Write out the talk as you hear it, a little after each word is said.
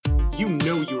you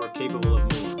know you are capable of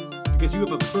more, because you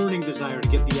have a burning desire to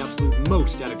get the absolute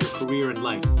most out of your career and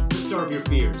life, to starve your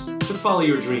fears, to follow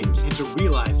your dreams, and to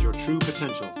realize your true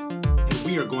potential. And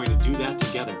we are going to do that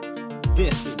together.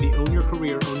 This is the Own Your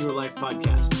Career, Own Your Life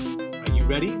podcast. Are you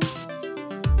ready?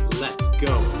 Let's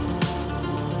go.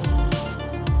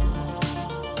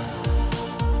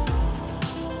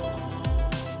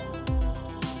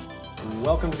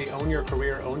 Welcome to the Own Your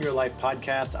Career, Own Your Life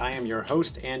podcast. I am your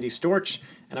host, Andy Storch,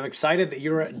 and I'm excited that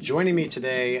you're joining me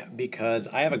today because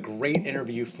I have a great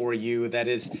interview for you that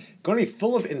is going to be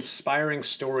full of inspiring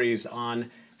stories on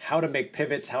how to make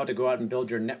pivots, how to go out and build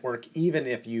your network, even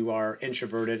if you are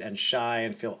introverted and shy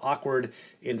and feel awkward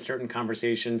in certain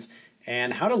conversations,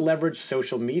 and how to leverage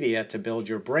social media to build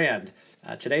your brand.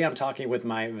 Today I'm talking with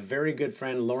my very good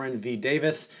friend, Lauren V.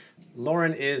 Davis.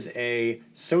 Lauren is a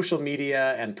social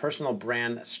media and personal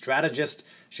brand strategist.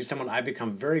 She's someone I've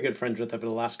become very good friends with over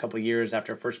the last couple of years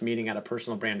after first meeting at a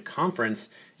personal brand conference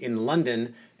in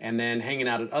London and then hanging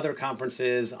out at other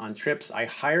conferences on trips. I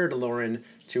hired Lauren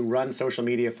to run social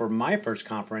media for my first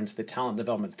conference, the Talent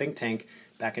Development Think Tank,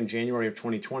 back in January of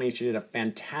 2020. She did a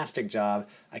fantastic job.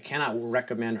 I cannot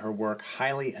recommend her work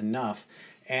highly enough.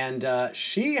 And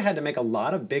she had to make a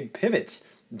lot of big pivots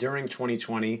during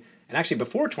 2020. And actually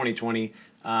before 2020,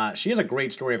 she has a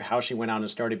great story of how she went out and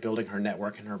started building her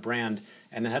network and her brand,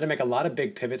 and then had to make a lot of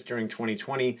big pivots during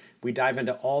 2020. We dive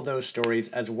into all those stories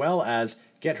as well as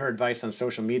get her advice on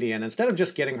social media. And instead of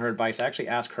just getting her advice, I actually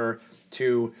asked her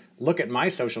to look at my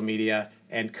social media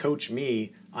and coach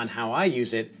me on how I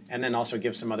use it, and then also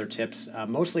give some other tips,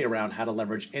 mostly around how to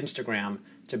leverage Instagram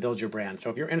to build your brand. So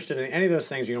if you're interested in any of those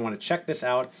things, you're going to want to check this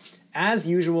out. As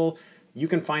usual, you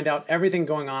can find out everything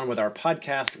going on with our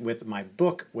podcast, with my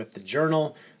book, with the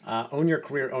journal, Own Your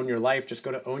Career, Own Your Life. Just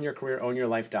go to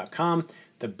ownyourcareerownyourlife.com.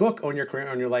 The book, Own Your Career,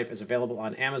 Own Your Life, is available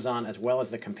on Amazon as well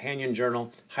as the companion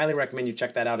journal. Highly recommend you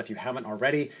check that out if you haven't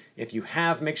already. If you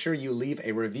have, make sure you leave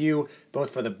a review, both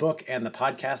for the book and the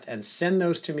podcast, and send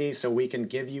those to me so we can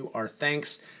give you our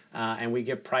thanks. And we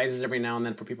give prizes every now and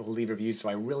then for people who leave reviews, so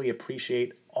I really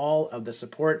appreciate all of the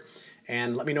support.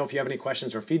 And let me know if you have any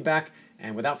questions or feedback.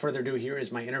 And without further ado, here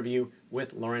is my interview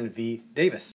with Lauren V.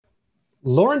 Davis.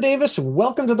 Lauren Davis,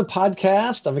 welcome to the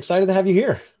podcast. I'm excited to have you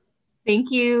here. Thank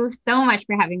you so much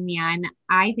for having me on.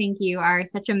 I think you are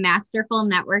such a masterful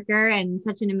networker and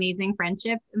such an amazing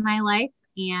friendship in my life.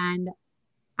 And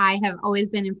I have always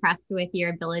been impressed with your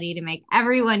ability to make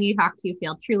everyone you talk to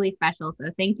feel truly special.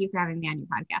 So thank you for having me on your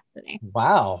podcast today.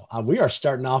 Wow. We are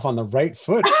starting off on the right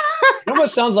foot. It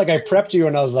almost sounds like I prepped you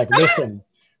and I was like, listen,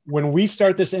 when we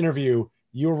start this interview,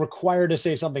 you're required to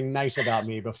say something nice about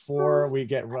me before we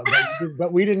get,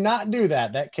 but we did not do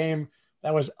that.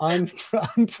 That was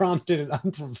unprompted and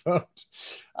unprovoked.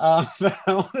 But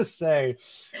I want to say,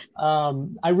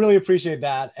 I really appreciate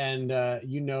that. And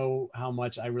you know how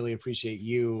much I really appreciate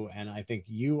you. And I think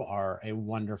you are a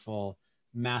wonderful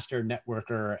master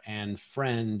networker and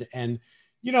friend. And,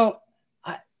 you know,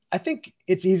 I think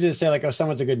it's easy to say like, oh,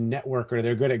 someone's a good networker.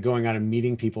 They're good at going out and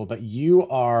meeting people, but you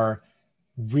are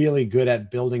really good at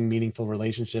building meaningful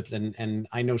relationships. And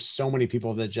I know so many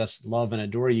people that just love and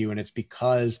adore you. And it's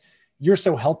because you're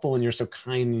so helpful and you're so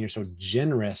kind and you're so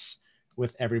generous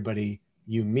with everybody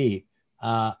you meet.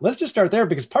 Let's just start there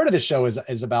because part of this show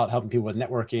is about helping people with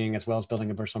networking as well as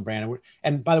building a personal brand.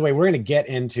 And by the way, we're going to get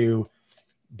into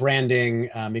branding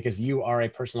because you are a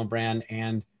personal brand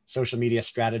and social media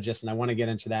strategist. And I want to get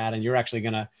into that. And you're actually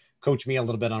going to coach me a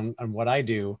little bit on what I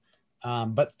do.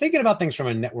 But thinking about things from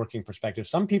a networking perspective,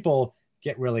 some people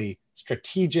get really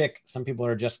strategic. Some people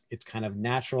are just, it's kind of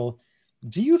natural.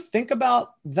 Do you think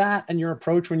about that and your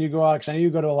approach when you go out? Because I know you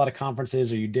go to a lot of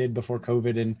conferences, or you did before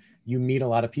COVID, and you meet a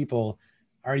lot of people.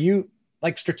 Are you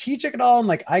like strategic at all? And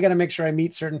like, I got to make sure I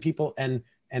meet certain people and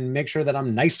make sure that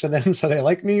I'm nice to them so they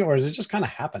like me, or does it just kind of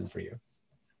happen for you?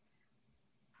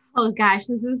 Oh gosh,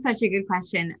 this is such a good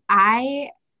question. I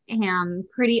am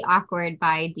pretty awkward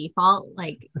by default.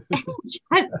 Like,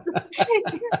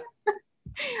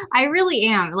 I really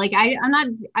am. Like, I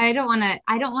don't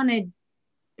want to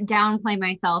downplay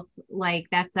myself. Like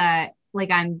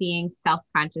like I'm being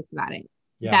self-conscious about it.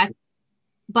 Yeah.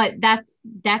 That's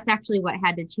actually what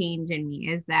had to change in me,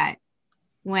 is that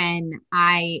when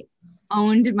I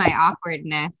owned my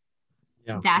awkwardness,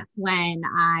 that's when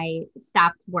I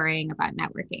stopped worrying about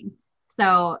networking.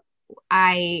 So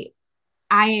I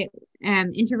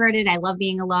am introverted. I love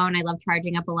being alone. I love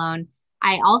charging up alone.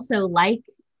 I also like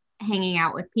hanging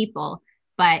out with people,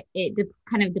 but it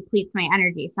kind of depletes my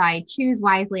energy. So I choose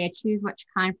wisely. I choose which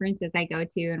conferences I go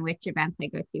to and which events I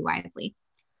go to wisely.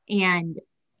 And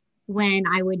when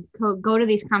I would go to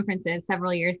these conferences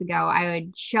several years ago, I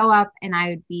would show up and I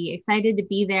would be excited to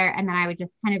be there. And then I would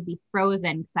just kind of be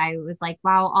frozen because I was like,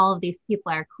 wow, all of these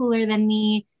people are cooler than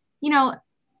me. You know,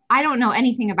 I don't know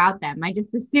anything about them. I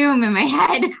just assume in my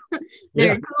head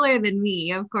they're cooler than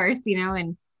me, of course, and I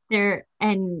would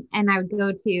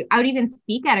I would even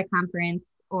speak at a conference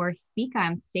or speak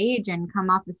on stage and come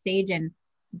off the stage and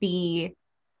be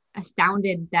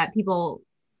astounded that people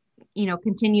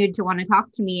continued to want to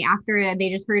talk to me after they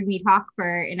just heard me talk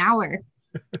for an hour.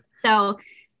 So,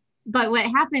 but what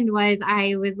happened was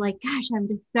I was like, gosh, I'm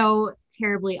just so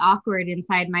terribly awkward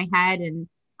inside my head. And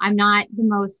I'm not the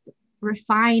most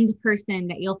refined person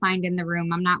that you'll find in the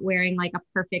room. I'm not wearing like a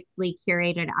perfectly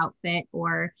curated outfit,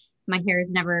 or my hair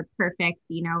is never perfect,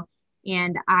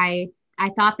 and I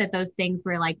thought that those things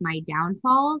were like my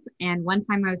downfalls. And one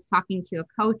time I was talking to a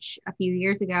coach a few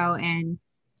years ago, and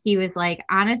he was like,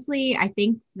 honestly, I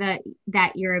think that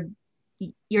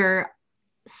your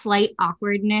slight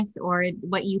awkwardness, or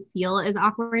what you feel is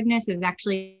awkwardness, is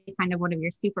actually kind of one of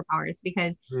your superpowers,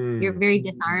 because you're very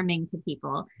disarming to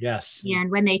people. Yes. And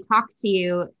when they talk to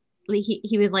you,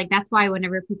 he was like, that's why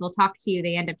whenever people talk to you,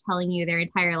 they end up telling you their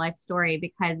entire life story,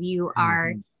 because you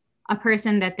are a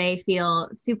person that they feel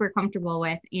super comfortable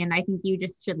with. And I think you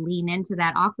just should lean into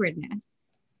that awkwardness.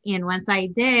 And once I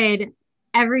did,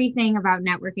 everything about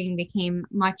networking became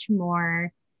much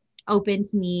more open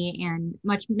to me, and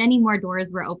many more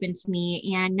doors were open to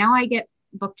me. And now I get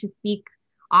booked to speak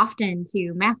often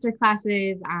to master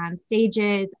classes, on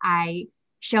stages. I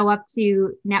show up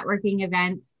to networking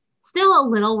events, still a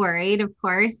little worried, of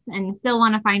course, and still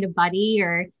want to find a buddy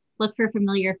or look for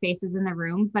familiar faces in the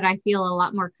room. But I feel a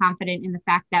lot more confident in the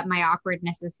fact that my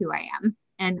awkwardness is who I am,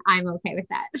 and I'm okay with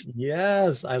that.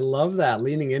 Yes, I love that,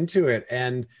 leaning into it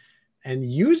and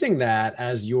using that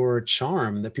as your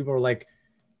charm, that people are like,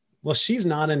 well, she's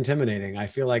not intimidating. I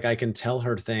feel like I can tell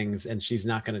her things and she's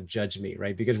not going to judge me,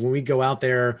 right? Because when we go out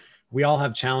there, we all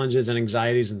have challenges and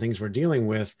anxieties and things we're dealing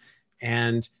with.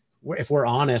 And if we're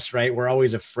honest, right, we're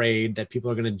always afraid that people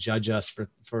are going to judge us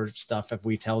for stuff if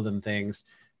we tell them things.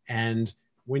 And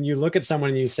when you look at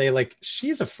someone and you say, like,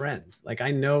 she's a friend, like,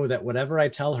 I know that whatever I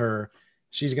tell her,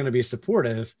 she's going to be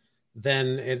supportive,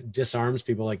 then it disarms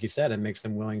people, like you said, and makes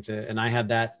them willing to. And I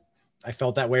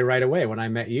felt that way right away when I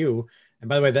met you. And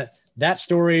by the way, that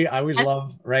story I always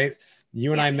love, right?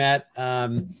 You and I met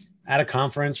at a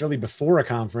conference, really before a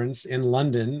conference in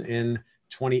London in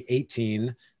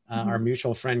 2018. Our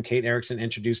mutual friend, Kate Erickson,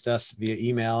 introduced us via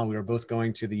email. We were both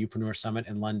going to the Youpreneur Summit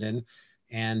in London.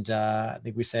 And I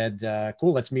think we said,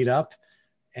 cool, let's meet up.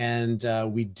 And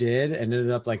we did, and ended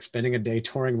up like spending a day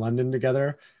touring London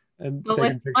together. And but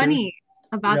what's funny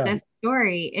about this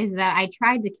story is that I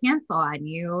tried to cancel on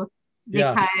you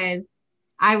because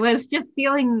I was just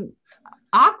feeling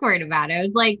awkward about it. I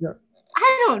was like,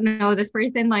 I don't know this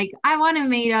person. Like, I want to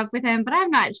meet up with him, but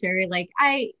I'm not sure. Like,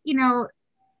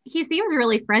 he seems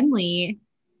really friendly.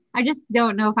 I just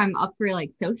don't know if I'm up for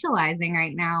like socializing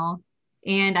right now.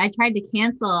 And I tried to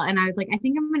cancel, and I was like, I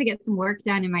think I'm going to get some work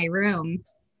done in my room.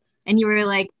 And you were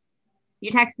like, you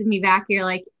texted me back. You're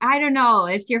like, I don't know.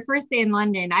 It's your first day in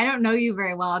London. I don't know you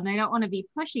very well, and I don't want to be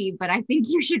pushy, but I think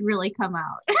you should really come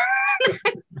out.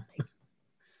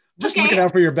 Just looking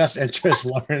out for your best interest,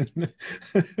 Lauren.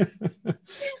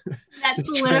 That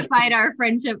solidified our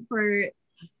friendship for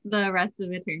the rest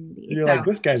of eternity. You're like,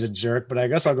 this guy's a jerk, but I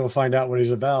guess I'll go find out what he's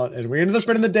about. And we ended up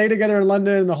spending the day together in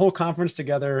London and the whole conference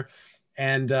together,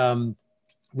 and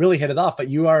really hit it off. But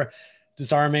you are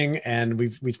disarming, and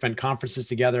we spent conferences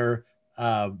together.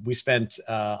 We spent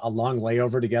a long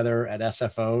layover together at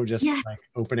SFO, just like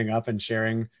opening up and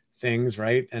sharing things,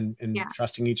 right? And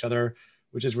trusting each other,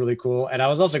 which is really cool. And I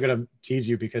was also going to tease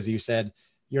you because you said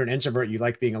you're an introvert, you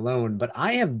like being alone, but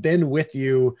I have been with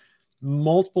you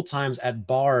multiple times at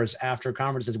bars after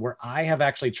conferences where I have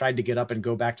actually tried to get up and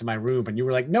go back to my room, and you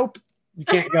were like, nope, you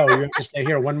can't go. You have to stay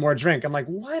here, one more drink. I'm like,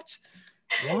 what?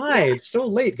 Why? It's so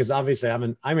late. Because obviously I'm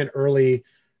an early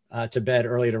to bed,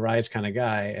 early to rise kind of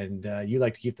guy, and you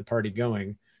like to keep the party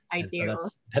going. I do. So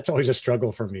that's always a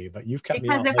struggle for me, but you've kept me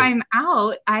out. Because if I'm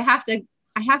out, I have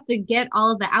to get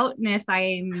all the outness.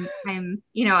 I'm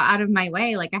out of my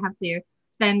way. Like, I have to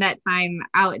spend that time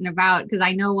out and about, because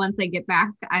I know once I get back,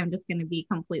 I'm just going to be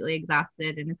completely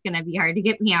exhausted, and it's going to be hard to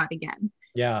get me out again.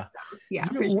 Yeah. So, yeah.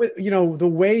 The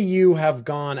way you have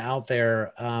gone out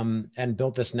there and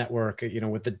built this network,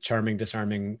 with the charming,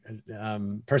 disarming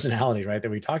personality, right,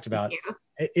 that we talked about,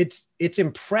 it's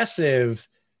impressive.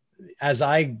 As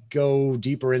I go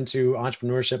deeper into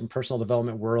entrepreneurship and personal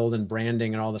development world and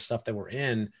branding and all the stuff that we're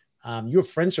in, you have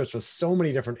friendships with so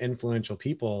many different influential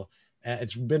people.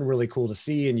 It's been really cool to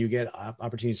see, and you get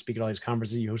opportunity to speak at all these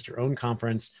conferences. You host your own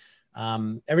conference.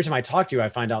 Every time I talk to you, I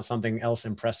find out something else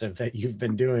impressive that you've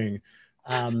been doing.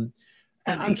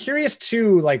 I'm curious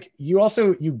too, like you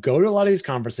go to a lot of these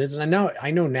conferences, and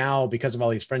I know now because of all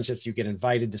these friendships, you get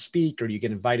invited to speak, or you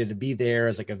get invited to be there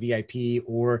as like a VIP,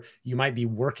 or you might be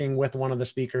working with one of the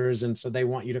speakers. And so they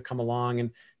want you to come along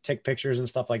and take pictures and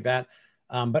stuff like that.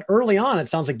 But early on, it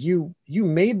sounds like you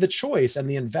made the choice and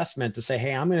the investment to say,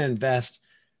 hey, I'm going to invest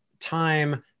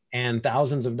time and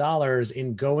thousands of dollars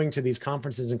in going to these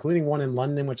conferences, including one in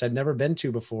London, which I'd never been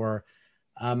to before.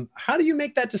 How do you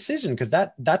make that decision? Because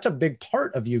that's a big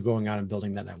part of you going out and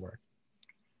building that network.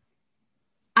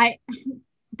 I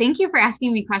thank you for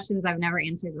asking me questions I've never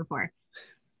answered before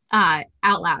out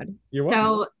loud. You're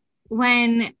welcome.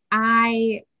 So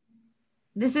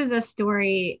this is a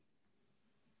story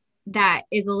that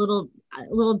is a little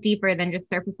deeper than just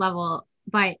surface level,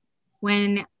 but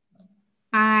when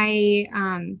I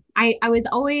was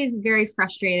always very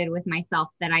frustrated with myself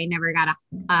that I never got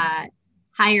a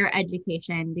higher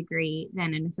education degree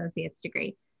than an associate's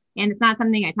degree. And it's not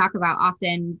something I talk about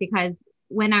often because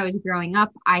when I was growing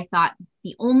up, I thought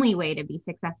the only way to be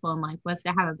successful in life was to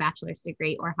have a bachelor's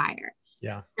degree or higher.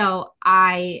 Yeah. So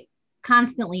I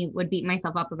constantly would beat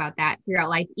myself up about that throughout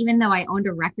life, even though I owned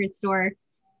a record store,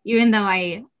 even though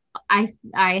I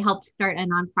helped start a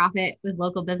nonprofit with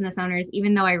local business owners,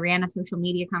 even though I ran a social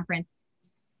media conference.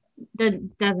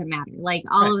 That doesn't matter. Like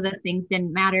all of those things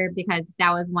didn't matter because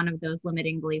that was one of those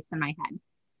limiting beliefs in my head.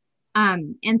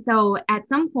 And so at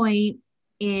some point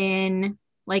in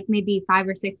like maybe 5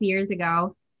 or 6 years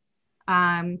ago,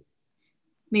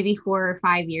 maybe 4 or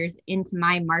 5 years into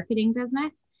my marketing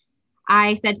business,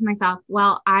 I said to myself,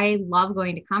 well, I love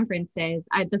going to conferences.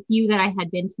 The few that I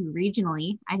had been to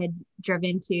regionally, I had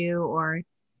driven to or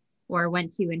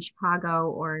went to in Chicago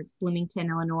or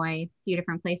Bloomington, Illinois, a few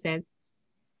different places.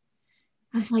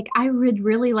 I was like, I would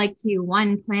really like to,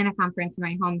 one, plan a conference in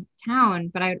my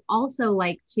hometown, but I would also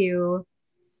like to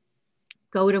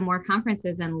go to more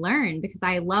conferences and learn because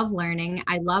I love learning.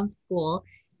 I love school.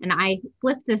 And I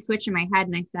flipped the switch in my head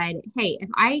and I said, hey, if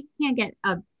I can't get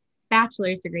a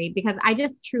bachelor's degree, because I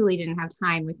just truly didn't have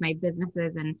time with my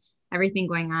businesses and everything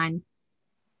going on.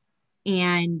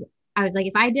 And I was like,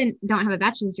 if I don't have a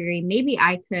bachelor's degree, maybe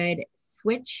I could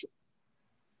switch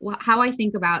how I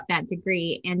think about that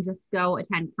degree and just go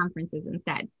attend conferences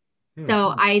instead. Mm-hmm.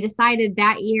 So I decided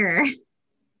that year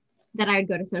that I would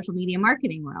go to Social Media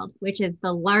Marketing World, which is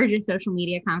the largest social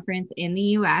media conference in the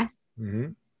US.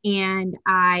 Mm-hmm. And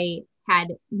I had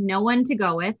no one to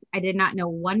go with. I did not know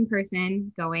one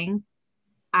person going.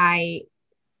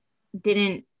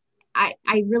 It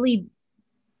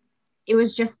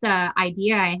was just the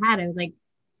idea I had. I was like,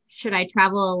 should I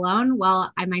travel alone?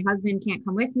 Well, my husband can't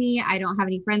come with me. I don't have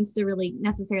any friends to really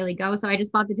necessarily go. So I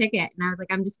just bought the ticket and I was like,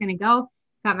 I'm just going to go,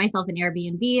 got myself an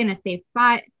Airbnb in a safe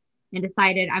spot and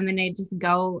decided I'm going to just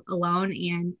go alone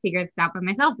and figure this out by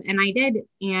myself. And I did.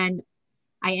 And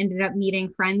I ended up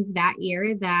meeting friends that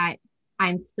year that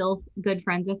I'm still good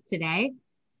friends with today.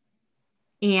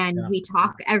 And we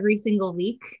talk every single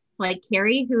week. Like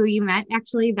Carrie, who you met,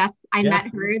 actually, I met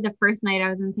her the first night I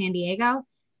was in San Diego.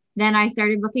 Then I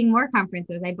started booking more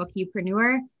conferences. I booked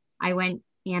Youpreneur. I went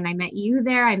and I met you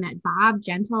there. I met Bob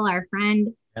Gentle, our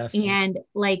friend. Yes. And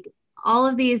like all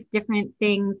of these different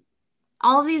things,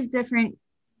 all of these different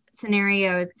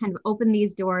scenarios kind of opened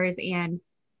these doors and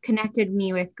connected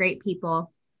me with great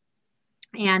people.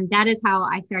 And that is how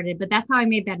I started. But that's how I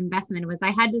made that investment was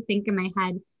I had to think in my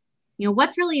head,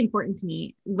 what's really important to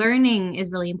me? Learning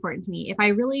is really important to me. If I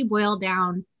really boil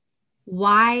down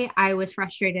why I was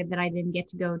frustrated that I didn't get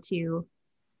to go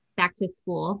back to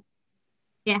school,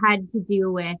 it had to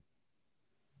do with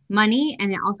money.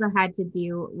 And it also had to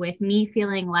do with me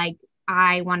feeling like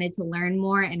I wanted to learn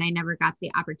more and I never got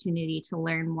the opportunity to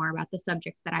learn more about the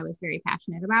subjects that I was very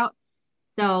passionate about.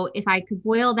 So if I could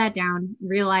boil that down,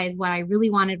 realize what I really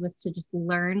wanted was to just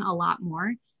learn a lot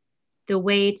more. The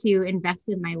way to invest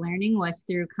in my learning was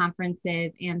through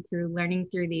conferences and through learning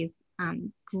through these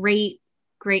great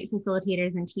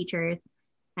facilitators and teachers.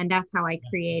 And that's how I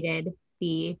created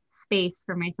the space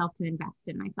for myself to invest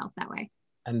in myself that way.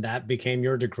 And that became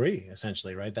your degree,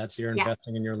 essentially, right? That's your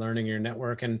investing in your learning, your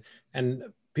network. And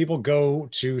people go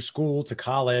to school, to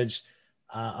college,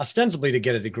 ostensibly to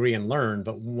get a degree and learn.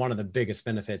 But one of the biggest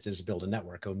benefits is to build a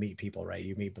network, go meet people, right?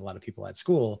 You meet a lot of people at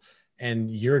school and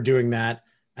you're doing that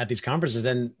at these conferences.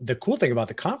 And the cool thing about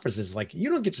the conferences, like you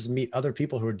don't get to just meet other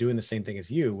people who are doing the same thing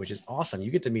as you, which is awesome. You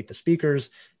get to meet the speakers,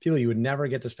 people you would never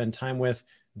get to spend time with.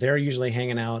 They're usually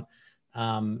hanging out.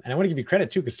 And I want to give you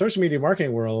credit too, because Social Media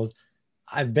Marketing World,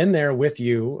 I've been there with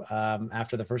you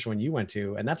after the first one you went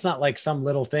to, and that's not like some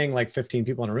little thing like 15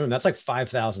 people in a room. That's like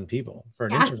 5,000 people for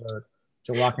an introvert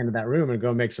to walk into that room and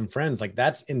go make some friends. Like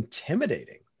that's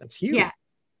intimidating. That's huge. Yeah.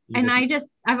 And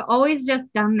I've always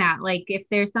just done that. Like if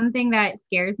there's something that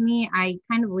scares me, I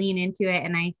kind of lean into it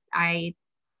and I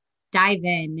dive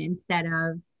in instead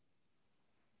of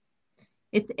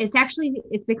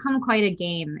it's become quite a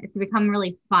game. It's become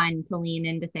really fun to lean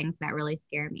into things that really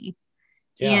scare me.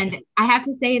 Yeah. And I have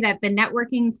to say that the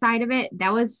networking side of it,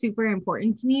 that was super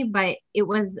important to me, but it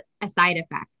was a side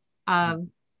effect of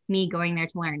me going there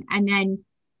to learn. And then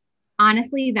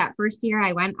honestly, that first year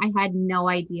I went, I had no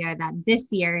idea that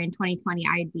this year in 2020,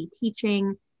 I'd be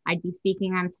teaching, I'd be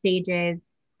speaking on stages.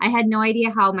 I had no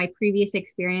idea how my previous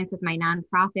experience with my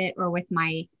nonprofit or with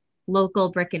my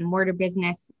local brick and mortar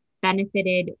business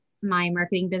benefited my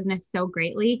marketing business so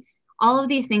greatly. All of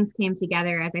these things came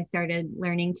together as I started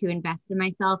learning to invest in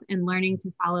myself and learning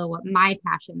to follow what my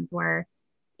passions were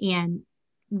and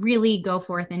really go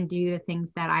forth and do the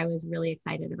things that I was really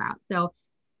excited about. So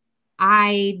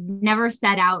I never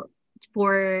set out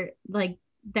for like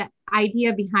the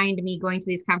idea behind me going to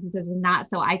these conferences was not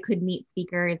so I could meet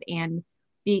speakers and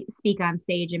speak on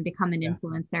stage and become an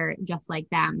influencer just like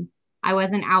them. I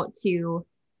wasn't out to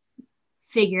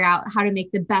figure out how to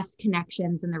make the best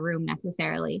connections in the room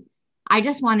necessarily. I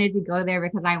just wanted to go there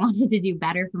because I wanted to do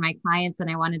better for my clients and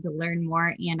I wanted to learn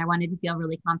more and I wanted to feel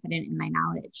really confident in my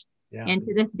knowledge. Yeah. And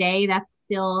to this day, that's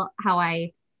still how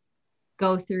I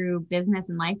go through business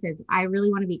and life is I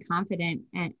really want to be confident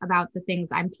about the things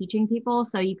I'm teaching people.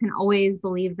 So you can always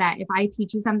believe that if I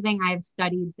teach you something, I've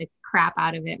studied the crap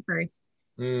out of it first.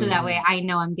 So that way I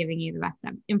know I'm giving you the best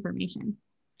information.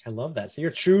 I love that. So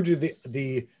you're true to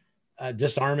the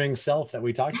disarming self that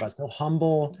we talked about. So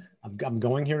humble. I'm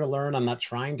going here to learn. I'm not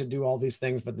trying to do all these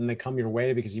things, but then they come your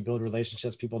way because you build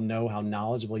relationships. People know how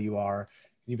knowledgeable you are.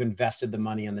 You've invested the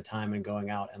money and the time in going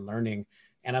out and learning.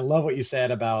 And I love what you said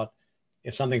about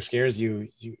if something scares you,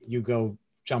 you go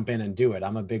jump in and do it.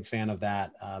 I'm a big fan of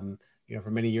that. For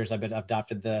many years, I've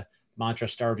adopted the mantra,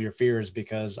 starve your fears,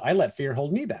 because I let fear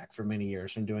hold me back for many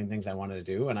years from doing things I wanted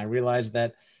to do. And I realized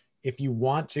that if you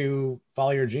want to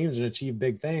follow your dreams and achieve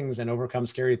big things and overcome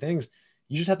scary things,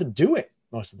 you just have to do it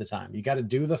most of the time. You got to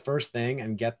do the first thing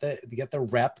and get the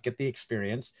rep, get the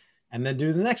experience, and then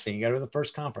do the next thing. You got to go to the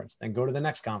first conference, then go to the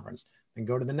next conference, then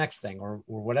go to the next thing, or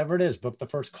whatever it is, book the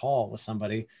first call with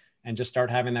somebody and just start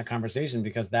having that conversation,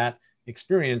 because that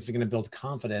experience is going to build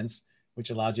confidence, which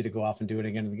allows you to go off and do it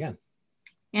again and again.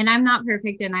 And I'm not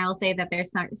perfect. And I'll say that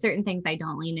there's certain things I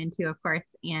don't lean into, of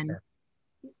course. And,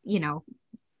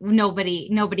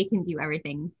 nobody can do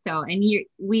everything. So, and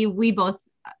we both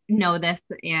know this,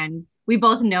 and we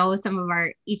both know some of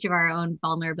each of our own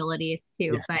vulnerabilities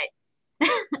too. Yeah. But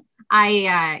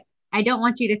I don't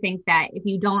want you to think that if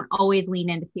you don't always lean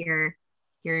into fear,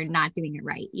 you're not doing it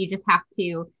right. You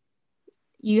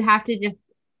have to just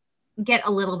get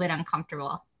a little bit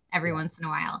uncomfortable every once in a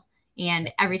while.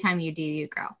 And every time you do, you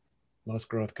grow. Most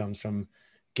growth comes from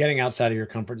getting outside of your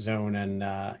comfort zone. And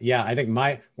I think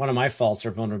one of my faults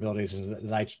or vulnerabilities is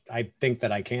that I think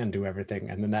that I can do everything.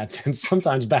 And then that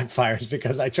sometimes backfires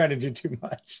because I try to do too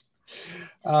much.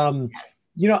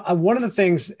 One of the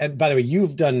things, and by the way,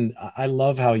 you've done, I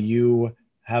love how you've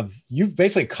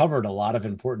basically covered a lot of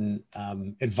important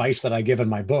advice that I give in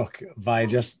my book by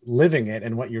just living it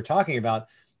and what you're talking about.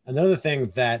 Another thing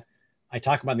that I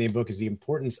talk about in the book is the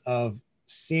importance of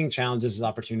seeing challenges as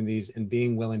opportunities and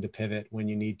being willing to pivot when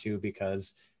you need to,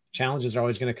 because challenges are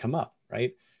always going to come up,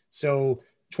 right? So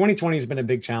 2020 has been a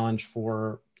big challenge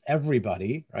for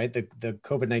everybody, right? The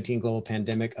COVID-19 global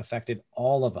pandemic affected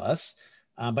all of us,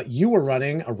 but you were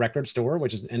running a record store,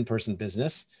 which is an in-person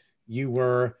business. You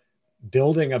were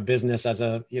building a business as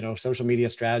a social media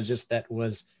strategist that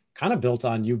was kind of built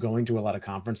on you going to a lot of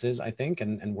conferences, I think,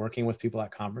 and working with people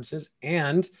at conferences.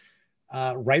 And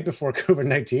right before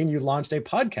COVID-19, you launched a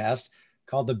podcast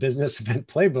called the Business Event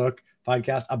Playbook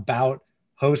podcast about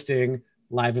hosting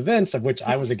live events, of which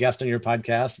I was a guest on your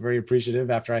podcast, very appreciative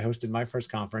after I hosted my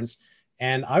first conference.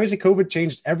 And obviously COVID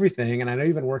changed everything. And I know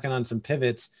you've been working on some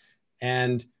pivots,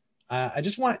 and I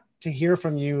just want to hear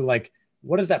from you, like,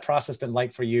 what has that process been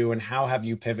like for you, and how have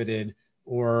you pivoted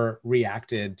or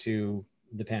reacted to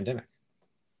the pandemic?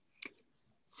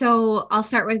 So I'll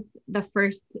start with the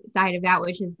first side of that,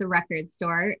 which is the record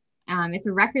store. It's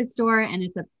a record store and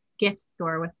it's a gift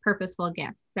store with purposeful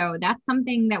gifts. So that's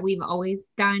something that we've always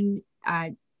done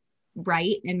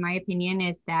right, in my opinion,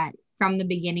 is that from the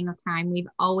beginning of time, we've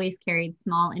always carried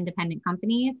small independent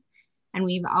companies, and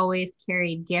we've always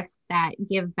carried gifts that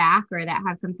give back or that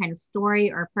have some kind of story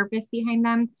or purpose behind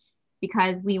them.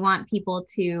 because we want people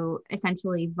to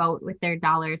essentially vote with their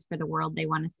dollars for the world they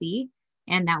want to see.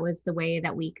 And that was the way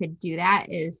that we could do that,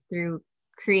 is through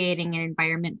creating an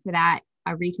environment for that,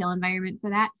 a retail environment for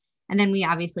that. And then we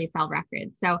obviously sell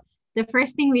records. So the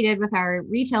first thing we did with our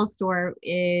retail store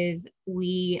is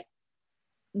we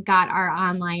got our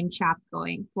online shop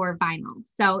going for vinyl.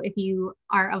 So if you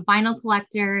are a vinyl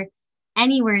collector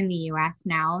anywhere in the US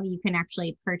now, you can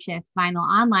actually purchase vinyl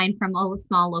online from a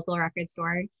small local record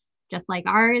store, just like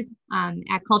ours,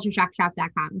 at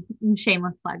cultureshockshop.com.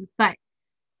 Shameless plug. But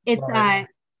it's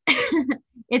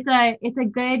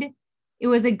it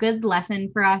was a good lesson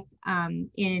for us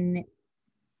in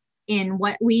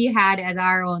what we had as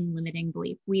our own limiting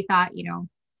belief. We thought,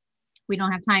 we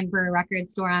don't have time for a record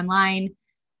store online.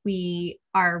 We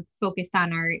are focused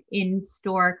on our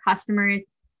in-store customers.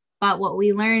 But what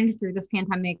we learned through this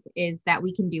pandemic is that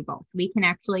we can do both. We can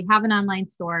actually have an online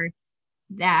store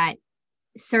that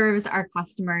serves our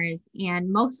customers.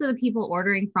 And most of the people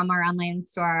ordering from our online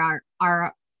store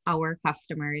are our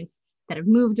customers that have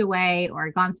moved away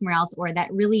or gone somewhere else, or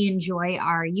that really enjoy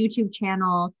our YouTube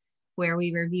channel where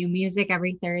we review music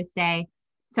every Thursday.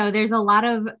 So there's a lot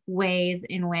of ways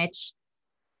in which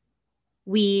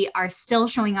we are still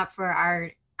showing up for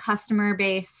our customer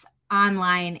base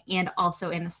online and also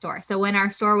in the store. So when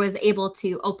our store was able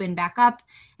to open back up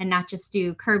and not just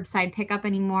do curbside pickup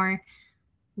anymore,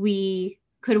 we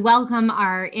could welcome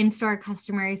our in-store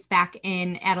customers back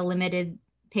in at a limited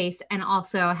pace and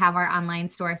also have our online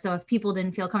store. So if people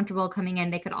didn't feel comfortable coming in,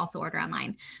 they could also order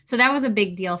online. So that was a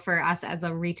big deal for us as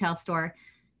a retail store.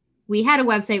 We had a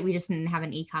website, we just didn't have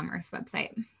an e-commerce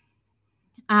website.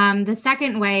 The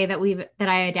second way that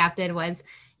I adapted was,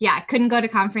 I couldn't go to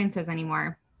conferences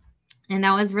anymore. And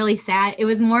that was really sad. It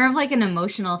was more of like an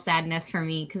emotional sadness for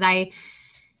me, because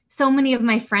so many of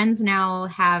my friends now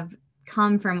have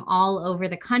come from all over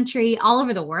the country, all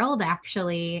over the world,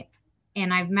 actually.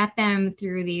 And I've met them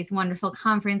through these wonderful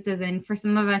conferences. And for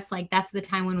some of us, like, that's the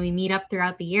time when we meet up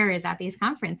throughout the year, is at these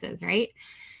conferences, right?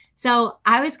 So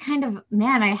I was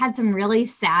I had some really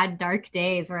sad, dark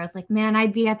days where I was like, man,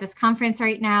 I'd be at this conference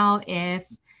right now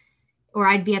or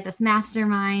I'd be at this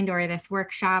mastermind or this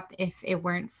workshop if it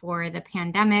weren't for the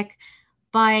pandemic.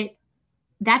 But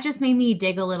that just made me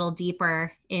dig a little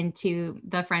deeper into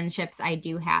the friendships I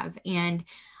do have. And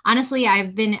honestly,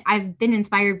 I've been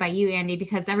inspired by you, Andy,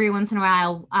 because every once in a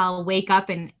while I'll wake up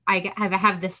and I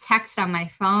have this text on my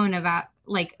phone about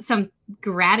like some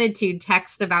gratitude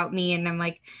text about me. And I'm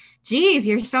like, geez,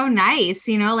 you're so nice,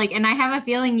 and I have a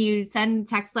feeling you send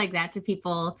texts like that to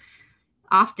people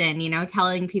often,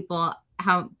 telling people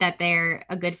how that they're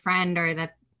a good friend or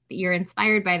that you're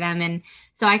inspired by them. And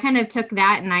so I kind of took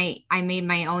that and I made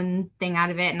my own thing out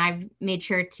of it. And I've made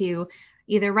sure to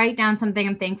either write down something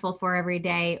I'm thankful for every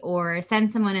day or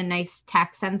send someone a nice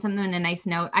text, send someone a nice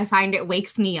note. I find it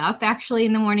wakes me up actually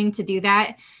in the morning to do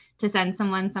that, to send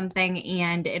someone something.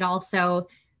 And it also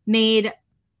made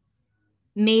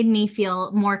me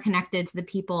feel more connected to the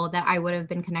people that I would have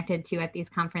been connected to at these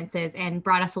conferences and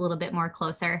brought us a little bit more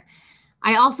closer.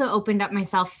 I also opened up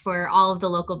myself for all of the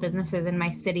local businesses in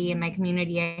my city and my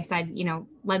community. I said,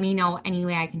 let me know any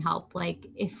way I can help. Like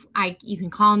you can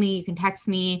call me, you can text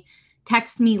me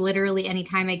literally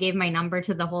anytime. I gave my number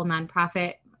to the whole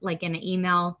nonprofit, like in an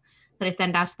email that I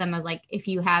sent out to them. I was like, if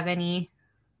you have any,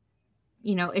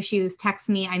 issues, text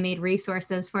me. I made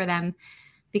resources for them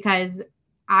because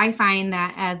I find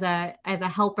that as a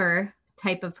helper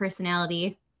type of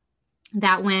personality,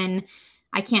 that when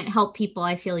I can't help people,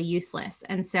 I feel useless.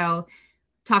 And so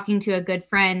talking to a good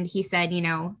friend, he said,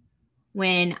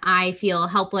 when I feel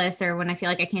helpless or when I feel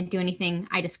like I can't do anything,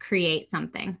 I just create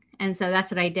something. And so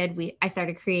that's what I did. I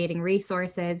started creating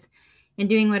resources and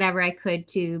doing whatever I could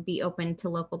to be open to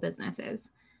local businesses.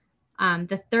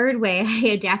 The third way I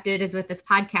adapted is with this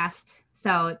podcast.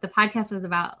 So the podcast was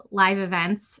about live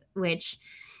events, which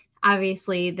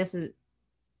obviously this is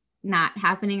not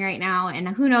happening right now. And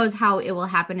who knows how it will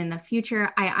happen in the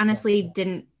future. I honestly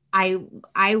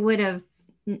I would have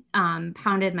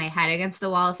pounded my head against the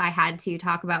wall if I had to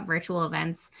talk about virtual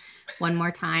events one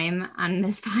more time on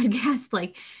this podcast.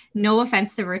 Like, no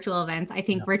offense to virtual events. I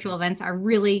think virtual events are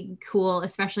really cool,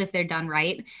 especially if they're done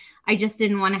right. I just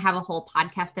didn't want to have a whole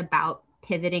podcast about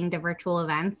pivoting to virtual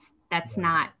events. That's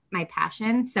not my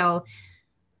passion. So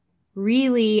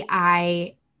really,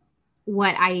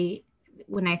 when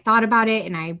I thought about it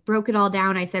and I broke it all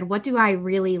down, I said, what do I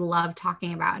really love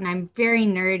talking about? And I'm very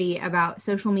nerdy about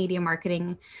social media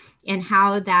marketing and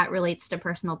how that relates to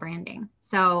personal branding.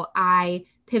 So I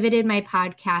pivoted my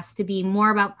podcast to be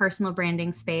more about personal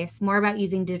branding space, more about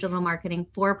using digital marketing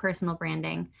for personal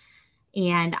branding.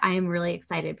 And I am really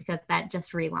excited because that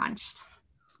just relaunched.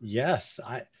 Yes.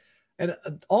 And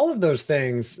all of those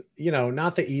things,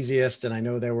 not the easiest. And I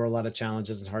know there were a lot of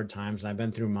challenges and hard times, and I've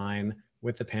been through mine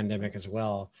with the pandemic as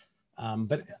well.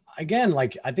 But again,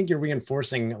 like, I think you're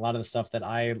reinforcing a lot of the stuff that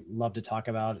I love to talk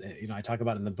about. I talk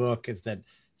about in the book is that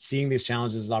seeing these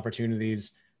challenges as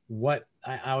opportunities. What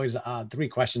I always, 3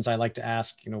 questions I like to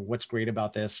ask, what's great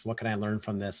about this? What can I learn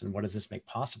from this? And what does this make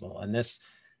possible? And this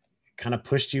kind of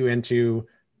pushed you into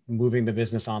moving the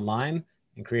business online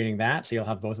and creating that. So you'll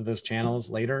have both of those channels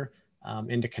later,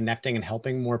 into connecting and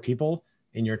helping more people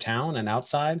in your town and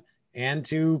outside, and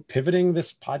to pivoting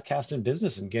this podcast and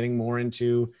business and getting more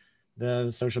into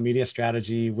the social media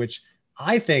strategy, which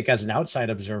I think as an outside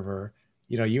observer,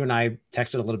 you and I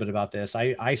texted a little bit about this.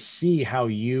 I see how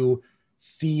you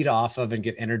feed off of and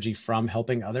get energy from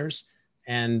helping others.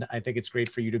 And I think it's great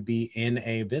for you to be in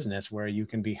a business where you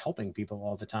can be helping people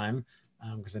all the time.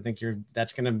 Because I think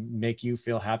that's going to make you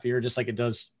feel happier, just like it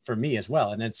does for me as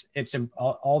well. And it's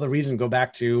all the reason go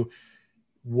back to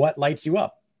what lights you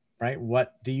up, right?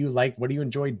 What do you like? What do you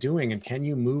enjoy doing? And can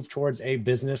you move towards a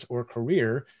business or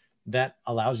career that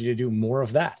allows you to do more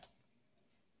of that?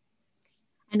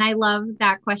 And I love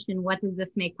that question. What does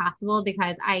this make possible?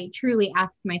 Because I truly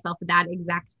asked myself that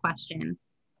exact question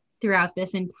throughout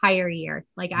this entire year.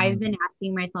 Like, I've been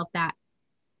asking myself that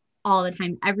all the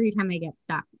time, every time I get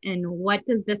stuck. And what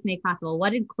does this make possible?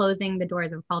 What did closing the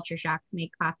doors of Culture Shock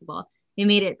make possible? It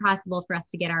made it possible for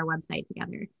us to get our website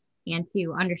together and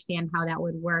to understand how that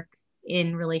would work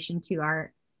in relation to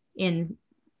our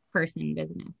in-person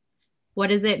business.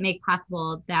 What does it make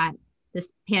possible that this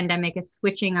pandemic is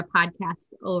switching a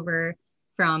podcast over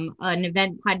from an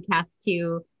event podcast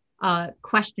to a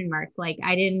question mark? Like,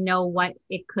 I didn't know what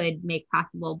it could make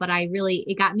possible, but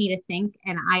it got me to think.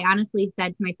 And I honestly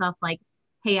said to myself, like,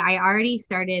 hey, I already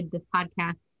started this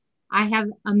podcast. I have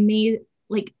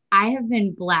I have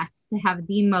been blessed to have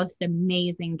the most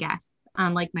amazing guests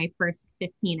on like my first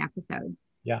 15 episodes.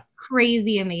 Yeah.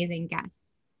 Crazy, amazing guests.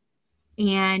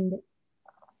 And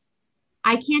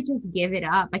I can't just give it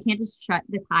up. I can't just shut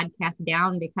the podcast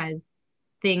down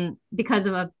because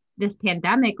of this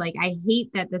pandemic. Like, I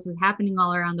hate that this is happening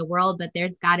all around the world, but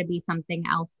there's got to be something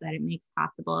else that it makes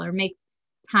possible or makes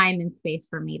time and space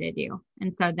for me to do.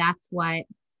 And so that's what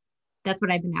I've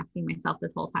been asking myself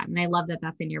this whole time. And I love that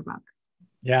that's in your book.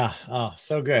 Yeah. Oh,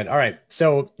 so good. All right.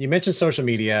 So you mentioned social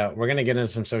media. We're going to get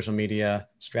into some social media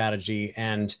strategy,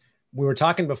 and we were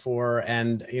talking before,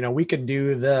 and, we could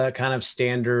do the kind of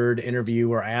standard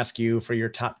interview or ask you for your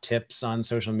top tips on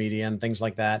social media and things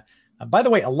like that. By the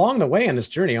way, along the way in this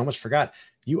journey, I almost forgot,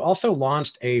 you also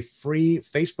launched a free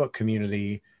Facebook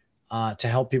community to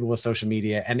help people with social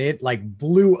media. And it like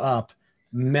blew up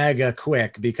mega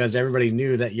quick because everybody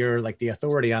knew that you're like the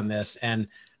authority on this. And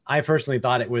I personally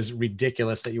thought it was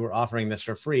ridiculous that you were offering this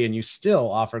for free, and you still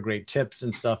offer great tips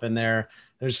and stuff in there.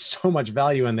 There's so much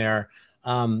value in there.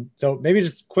 So maybe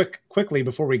just quickly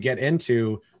before we get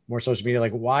into more social media,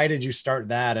 like, why did you start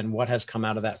that and what has come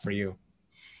out of that for you?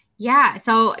 Yeah.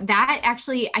 So that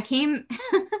actually, let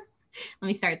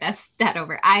me start that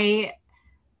over. I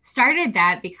started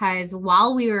that because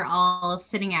while we were all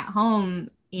sitting at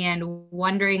home and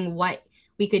wondering what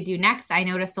we could do next, I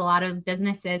noticed a lot of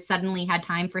businesses suddenly had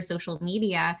time for social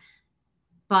media,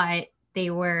 but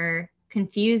they were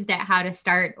confused at how to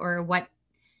start or what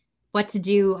to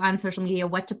do on social media,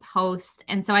 what to post.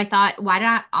 And so I thought, why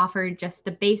not offer just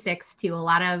the basics to a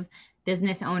lot of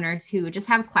business owners who just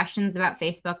have questions about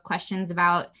Facebook, questions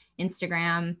about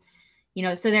Instagram.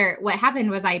 So what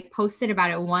happened was I posted about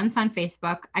it once on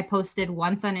Facebook, I posted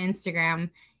once on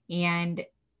Instagram, and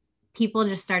people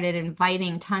just started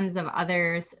inviting tons of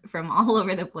others from all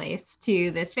over the place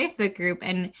to this Facebook group.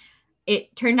 And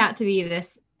it turned out to be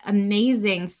this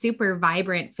amazing, super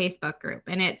vibrant Facebook group.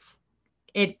 And it's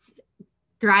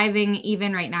thriving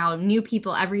even right now, new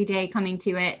people every day coming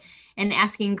to it and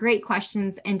asking great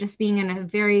questions and just being in a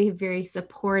very, very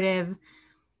supportive,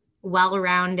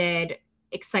 well-rounded,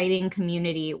 exciting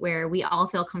community where we all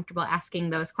feel comfortable asking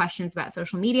those questions about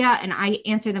social media. And I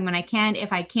answer them when I can.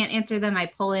 If I can't answer them, I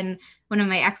pull in one of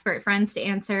my expert friends to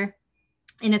answer.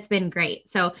 And it's been great.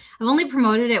 So I've only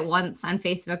promoted it once on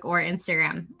Facebook or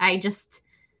Instagram.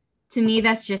 To me,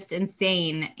 that's just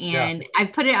insane. And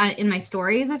I've put it in my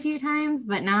stories a few times,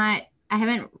 but I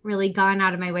haven't really gone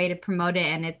out of my way to promote it.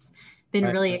 And it's been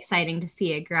really exciting to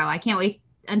see it grow. I can't wait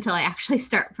until I actually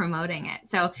start promoting it.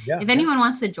 So if anyone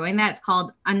wants to join that, it's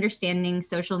called Understanding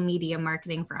Social Media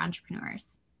Marketing for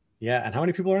Entrepreneurs. Yeah. And how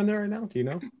many people are in there right now? Do you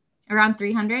know? Around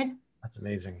 300. That's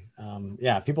amazing.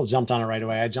 People jumped on it right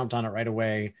away. I jumped on it right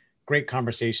away. great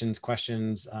conversations,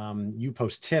 questions. You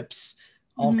post tips,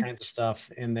 all kinds of stuff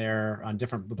in there on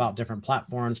about different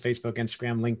platforms, Facebook,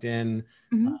 Instagram, LinkedIn,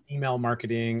 email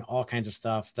marketing, all kinds of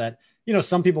stuff that,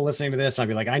 some people listening to this, I'd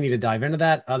be like, I need to dive into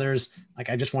that. Others, like,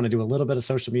 I just want to do a little bit of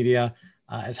social media.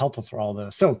 It's helpful for all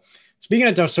those. So speaking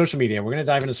of social media, we're going to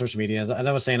dive into social media. As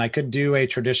I was saying, I could do a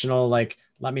traditional, like,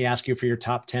 let me ask you for your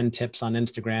top 10 tips on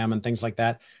Instagram and things like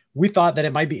that. We thought that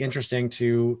it might be interesting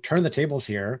to turn the tables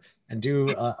here and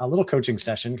do a little coaching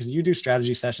session, because you do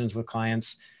strategy sessions with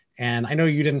clients. And I know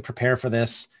you didn't prepare for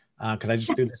this because I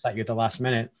just threw this at you at the last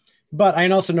minute. But I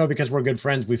also know, because we're good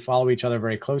friends, we follow each other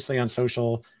very closely on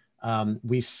social.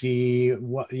 We see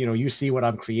what, you see what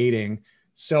I'm creating.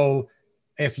 So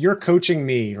if you're coaching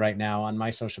me right now on my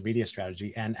social media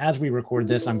strategy, and as we record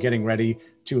this, I'm getting ready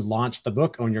to launch the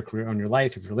book, Own Your Career, Own Your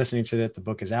Life. If you're listening to it, the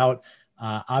book is out.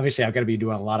 Obviously, I've got to be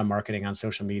doing a lot of marketing on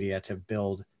social media to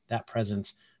build that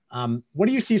presence. What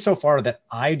do you see so far that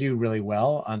I do really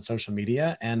well on social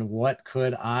media, and what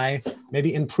could I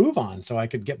maybe improve on so I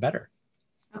could get better?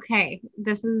 Okay,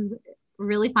 this is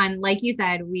really fun. Like you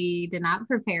said, we did not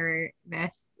prepare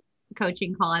this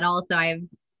coaching call at all. So I've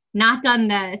not done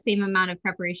the same amount of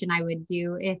preparation I would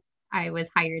do if I was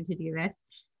hired to do this.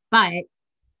 But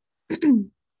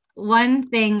one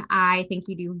thing I think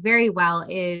you do very well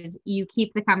is you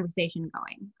keep the conversation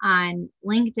going on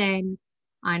LinkedIn,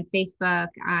 on Facebook,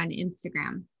 on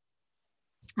Instagram.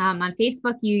 On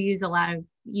Facebook, you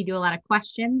do a lot of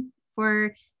questions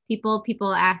for people.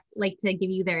 People like to give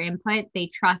you their input. They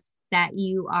trust that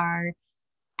you are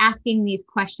asking these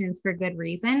questions for good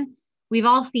reason. We've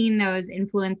all seen those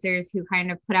influencers who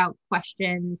kind of put out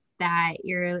questions that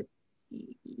you're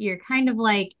kind of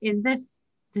like, does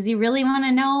he really want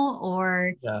to know?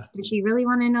 Or does she really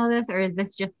want to know this? Or is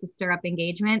this just to stir up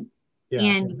engagement? Yeah,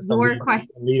 and your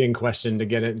leading question to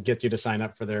get you to sign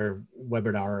up for their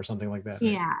webinar or something like that.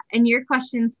 Right? Yeah. And your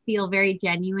questions feel very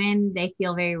genuine. They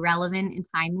feel very relevant and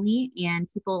timely, and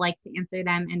people like to answer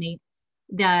them. And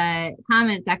the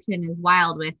comment section is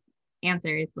wild with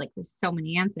answers. Like, there's so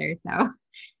many answers. So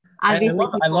obviously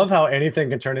I love how anything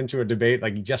can turn into a debate.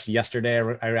 Like, just yesterday,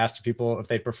 I asked people if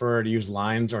they prefer to use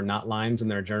lines or not lines in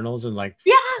their journals. And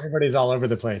everybody's all over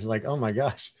the place. Like, oh my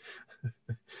gosh.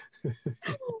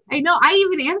 I know. I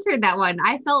even answered that one.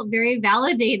 I felt very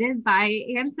validated by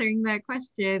answering that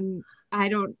question.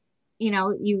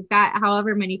 You've got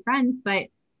however many friends, but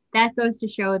that goes to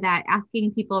show that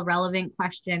asking people relevant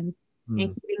questions and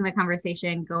keeping the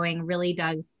conversation going really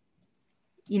does,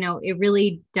 it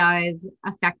really does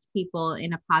affect people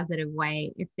in a positive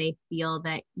way if they feel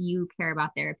that you care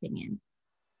about their opinion.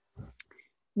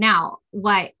 Now,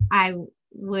 what I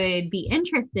would be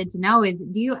interested to know is,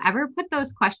 do you ever put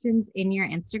those questions in your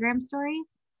Instagram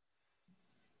stories?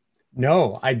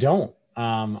 No, I don't.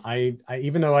 I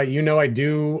even though I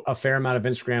do a fair amount of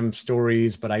Instagram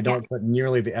stories, but I don't put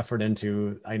nearly the effort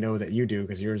into. I know that you do,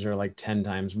 because yours are like 10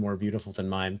 times more beautiful than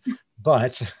mine.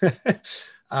 But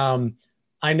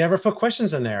I never put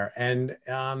questions in there, and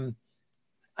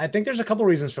I think there's a couple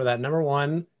reasons for that. Number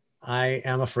one, I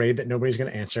am afraid that nobody's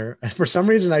going to answer. And for some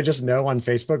reason, I just know on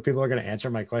Facebook, people are going to answer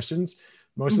my questions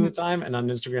most of the time. And on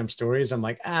Instagram stories, I'm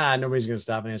like, nobody's going to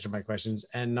stop and answer my questions.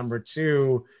 And number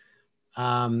two,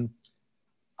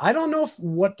 I don't know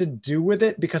what to do with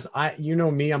it, because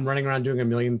me, I'm running around doing a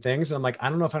million things. And I'm like,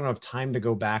 I don't know if I don't have time to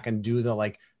go back and do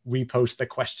the repost the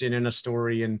question in a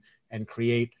story and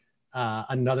create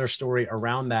another story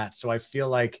around that. So I feel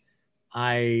like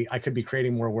I could be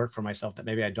creating more work for myself that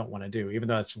maybe I don't want to do, even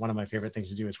though that's one of my favorite things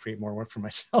to do, is create more work for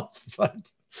myself. But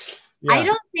I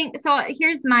don't think so.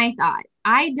 Here's my thought.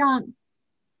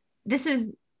 This is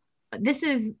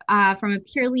from a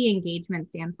purely engagement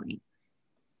standpoint.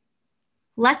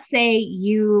 Let's say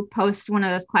you post one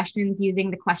of those questions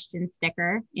using the question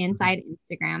sticker inside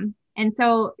Instagram. And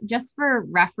so, just for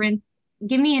reference,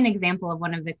 give me an example of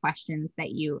one of the questions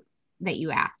that you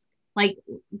asked. Like,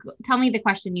 tell me the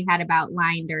question you had about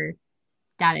lined or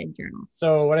dotted journals.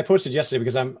 So what I posted yesterday,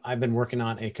 because I've been working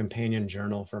on a companion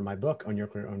journal for my book, Own Your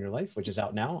Career, Own Your Life, which is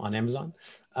out now on Amazon.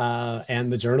 And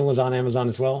the journal is on Amazon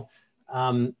as well.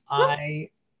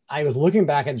 I was looking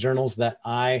back at journals that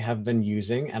I have been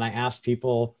using, and I asked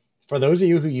people, for those of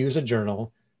you who use a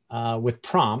journal with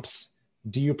prompts,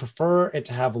 do you prefer it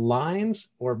to have lines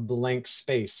or blank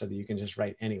space so that you can just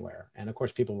write anywhere? And of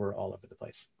course, people were all over the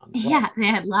place. They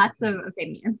had lots of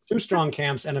opinions. Two strong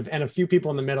camps, and a few people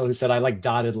in the middle who said, I like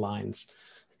dotted lines.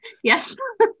 Yes.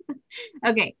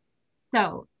 Okay.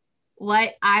 So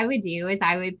what I would do is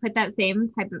I would put that same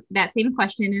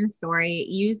question in a story,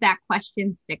 use that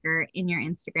question sticker in your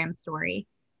Instagram story,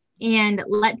 and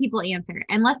let people answer.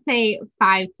 And let's say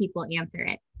 5 people answer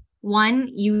it. One,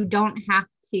 you don't have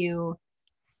to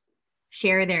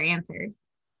share their answers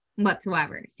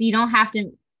whatsoever. So you don't have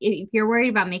to, if you're worried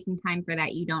about making time for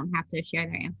that, you don't have to share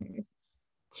their answers.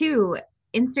 Two,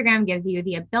 Instagram gives you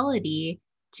the ability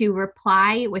to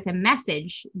reply with a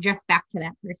message just back to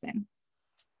that person.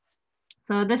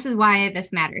 So this is why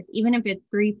this matters. Even if it's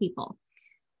 3 people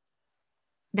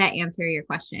that answer your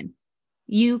question,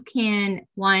 you can,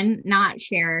 one, not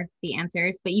share the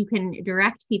answers, but you can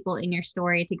direct people in your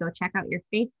story to go check out your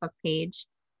Facebook page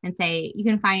and say, you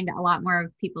can find a lot more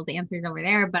of people's answers over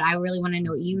there, but I really want to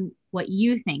know what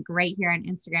you think right here on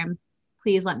Instagram.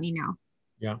 Please let me know.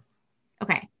 Yeah.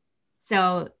 Okay.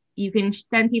 So you can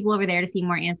send people over there to see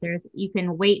more answers. You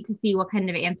can wait to see what kind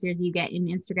of answers you get in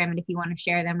Instagram and if you want to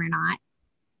share them or not.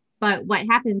 But what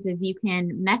happens is you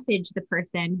can message the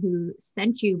person who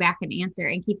sent you back an answer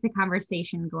and keep the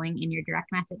conversation going in your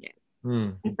direct messages.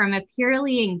 And from a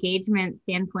purely engagement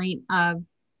standpoint of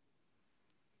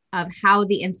how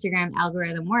the Instagram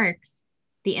algorithm works,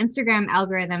 the Instagram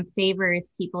algorithm favors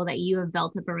people that you have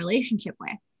built up a relationship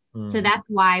with. So that's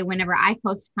why whenever I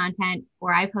post content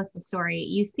or I post a story,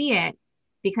 you see it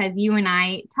because you and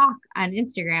I talk on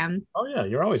Instagram. Oh yeah,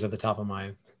 you're always at the top of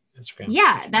my Instagram.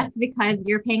 Yeah, that's because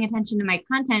you're paying attention to my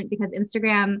content because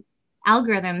Instagram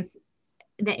algorithms,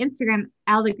 the Instagram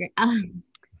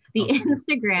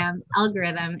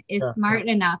algorithm is smart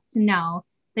enough to know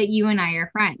that you and I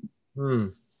are friends.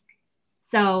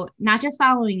 So not just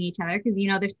following each other, because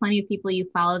there's plenty of people you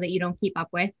follow that you don't keep up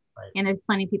with, and there's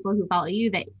plenty of people who follow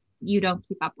you that you don't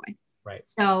keep up with. Right.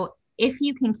 So if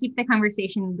you can keep the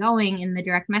conversation going in the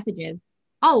direct messages,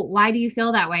 oh, why do you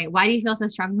feel that way? Why do you feel so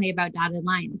strongly about dotted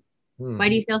lines? Why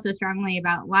do you feel so strongly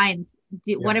about lines?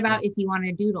 What about if you want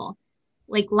to doodle?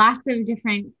 Like lots of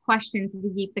different questions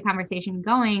to keep the conversation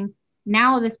going.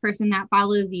 Now this person that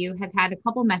follows you has had a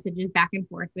couple messages back and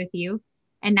forth with you.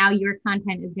 And now your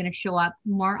content is going to show up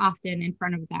more often in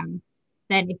front of them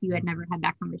than if you had never had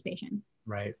that conversation.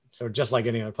 Right. So just like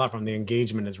any other platform, the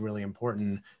engagement is really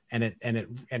important, and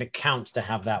it counts to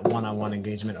have that one-on-one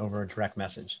engagement over a direct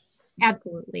message.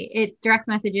 Absolutely. Direct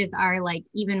messages are like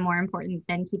even more important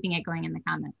than keeping it going in the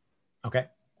comments. Okay,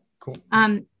 cool.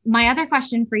 My other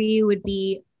question for you would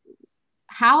be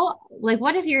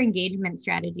what is your engagement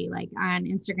strategy like on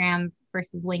Instagram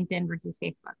versus LinkedIn versus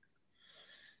Facebook?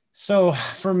 So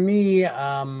for me,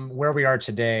 where we are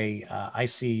today, I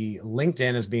see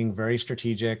LinkedIn as being very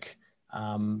strategic,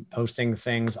 posting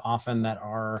things often that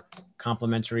are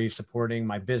complementary, supporting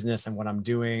my business and what I'm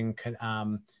doing.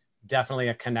 Definitely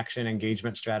a connection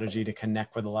engagement strategy to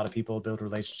connect with a lot of people, build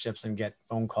relationships, and get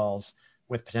phone calls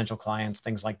with potential clients,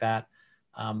 things like that.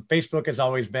 Facebook has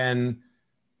always been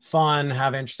fun,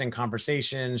 have interesting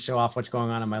conversations, show off what's going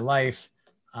on in my life.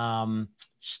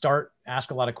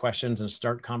 Ask a lot of questions and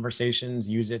start conversations,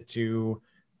 use it to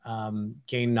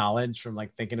gain knowledge from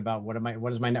like thinking about what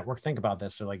does my network think about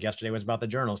this? So like yesterday was about the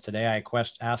journals. Today I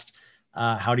asked,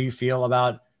 how do you feel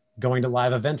about going to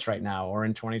live events right now or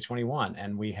in 2021?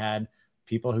 And we had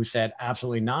people who said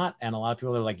absolutely not. And a lot of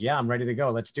people are like, yeah, I'm ready to go.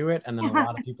 Let's do it. And then a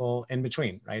lot of people in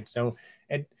between, right? So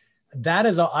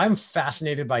I'm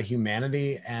fascinated by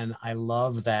humanity, and I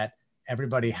love that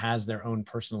everybody has their own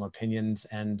personal opinions.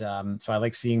 And so I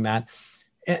like seeing that.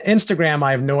 Instagram,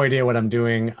 I have no idea what I'm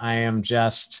doing. I am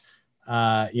just,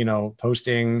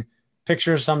 posting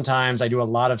pictures sometimes. I do a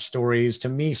lot of stories. To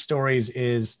me, stories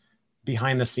is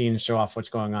behind the scenes, show off what's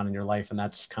going on in your life. And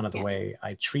that's kind of the way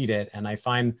I treat it. And I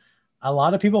find a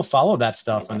lot of people follow that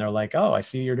stuff and they're like, oh, I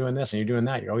see you're doing this and you're doing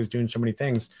that. You're always doing so many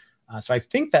things. So I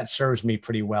think that serves me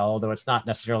pretty well, although it's not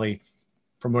necessarily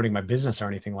promoting my business or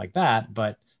anything like that,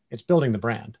 but it's building the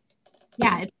brand.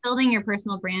 Yeah, it's building your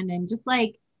personal brand. And just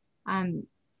like,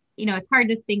 it's hard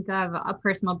to think of a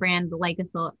personal brand like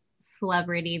a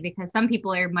celebrity, because some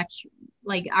people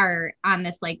are on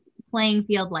this like playing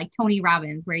field like Tony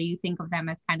Robbins, where you think of them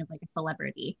as kind of like a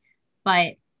celebrity.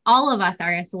 But all of us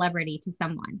are a celebrity to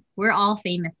someone. We're all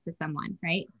famous to someone,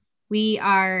 right? We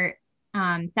are,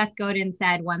 Seth Godin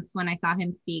said once when I saw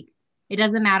him speak, it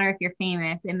doesn't matter if you're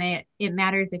famous. It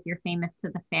matters if you're famous to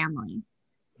the family.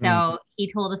 So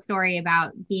he told a story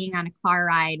about being on a car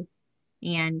ride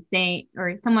and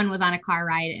someone was on a car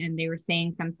ride and they were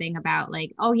saying something about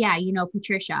like, oh yeah,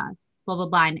 Patricia, blah, blah,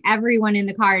 blah. And everyone in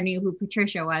the car knew who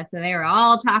Patricia was. So they were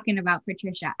all talking about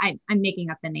Patricia. I'm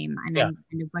making up the name and I'm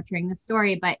kind of butchering the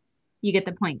story, but you get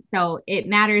the point. So it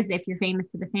matters if you're famous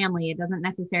to the family. It doesn't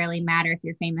necessarily matter if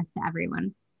you're famous to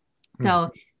everyone.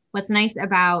 So what's nice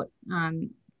about Instagram,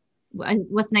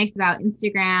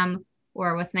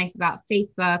 or what's nice about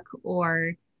Facebook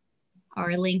or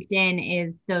LinkedIn,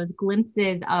 is those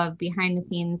glimpses of behind the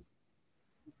scenes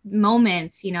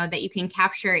moments, that you can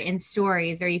capture in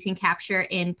stories or you can capture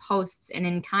in posts and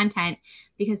in content,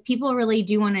 because people really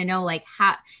do want to know like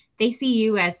how they see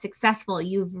you as successful.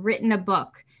 You've written a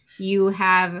book, you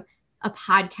have a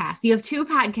podcast, you have 2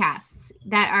 podcasts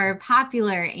that are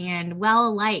popular and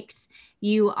well liked.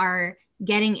 You are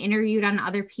getting interviewed on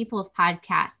other people's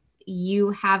podcasts.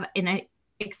 You have an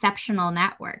exceptional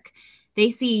network. They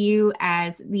see you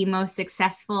as the most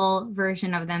successful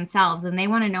version of themselves, and they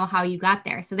want to know how you got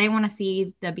there. So they want to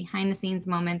see the behind the scenes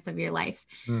moments of your life.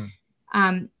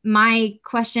 My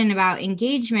question about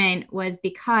engagement was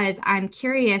because I'm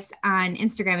curious on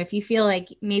Instagram, if you feel like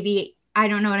maybe I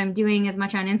don't know what I'm doing as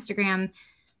much on Instagram,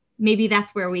 maybe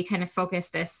that's where we kind of focus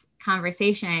this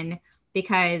conversation,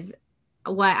 because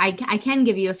what I can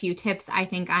give you a few tips, I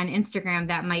think, on Instagram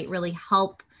that might really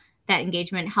help that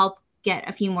engagement, help get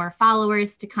a few more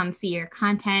followers to come see your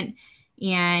content,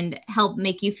 and help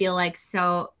make you feel like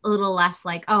a little less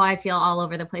like, oh, I feel all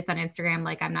over the place on Instagram,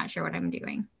 like I'm not sure what I'm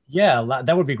doing. Yeah,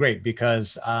 that would be great,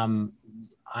 because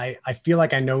I feel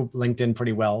like I know LinkedIn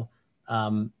pretty well.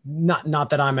 Not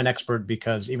that I'm an expert,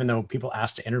 because even though people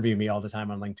ask to interview me all the time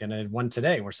on LinkedIn, I had one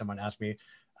today where someone asked me,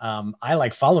 I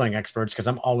like following experts because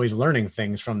I'm always learning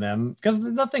things from them, because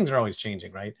the things are always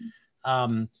changing, right?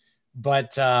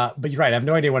 But you're right. I have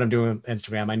no idea what I'm doing with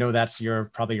Instagram. I know that's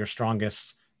probably your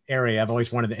strongest area. I've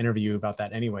always wanted to interview you about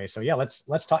that anyway. So yeah,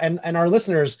 let's talk. And our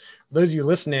listeners, those of you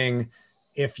listening,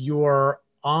 if you're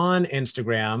on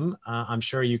Instagram, I'm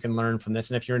sure you can learn from this.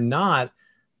 And if you're not,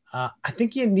 I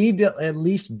think you need to at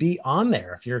least be on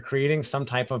there. If you're creating some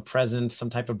type of presence, some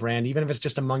type of brand, even if it's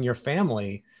just among your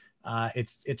family,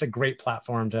 it's a great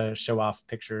platform to show off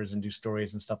pictures and do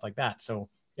stories and stuff like that. So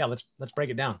yeah, let's break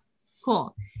it down.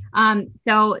 Cool.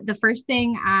 So the first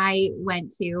thing I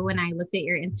went to when I looked at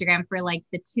your Instagram for like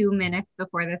the 2 minutes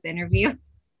before this interview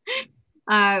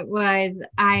was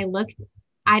I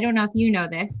don't know if you know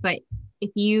this, but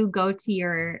if you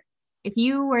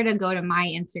were to go to my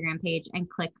Instagram page and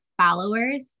click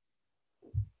following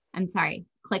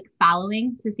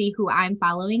to see who I'm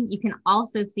following, you can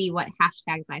also see what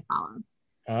hashtags I follow.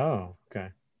 Oh, okay.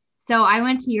 So I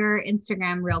went to your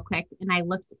Instagram real quick and I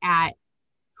looked at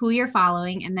who you're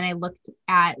following, and then I looked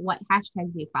at what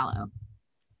hashtags you follow.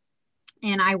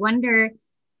 And I wonder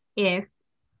if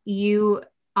you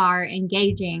are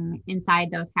engaging inside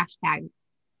those hashtags,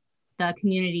 the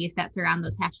communities that surround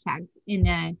those hashtags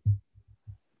in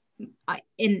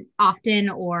often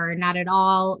or not at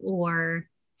all, or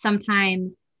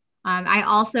sometimes. I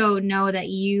also know that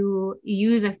you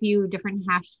use a few different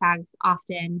hashtags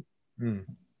often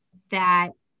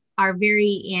that are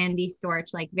very Andy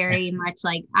Storch, like very much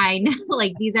like I know,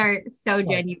 like these are so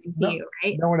genuine to you,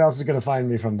 right? No one else is going to find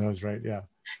me from those, right? Yeah.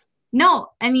 No,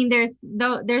 I mean, there's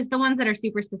the ones that are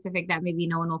super specific that maybe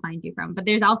no one will find you from, but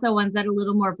there's also ones that are a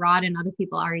little more broad and other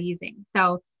people are using.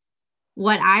 So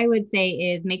what I would say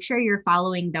is make sure you're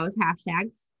following those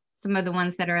hashtags, some of the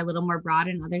ones that are a little more broad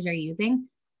and others are using.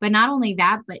 But not only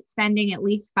that, but spending at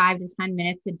least 5 to 10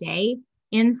 minutes a day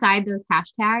inside those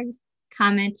hashtags,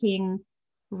 commenting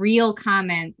real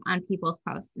comments on people's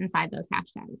posts inside those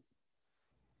hashtags.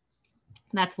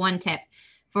 That's one tip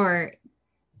for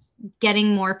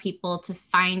getting more people to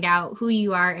find out who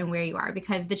you are and where you are,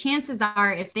 because the chances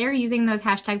are if they're using those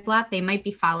hashtags a lot, they might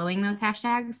be following those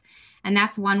hashtags. And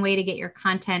that's one way to get your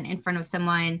content in front of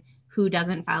someone who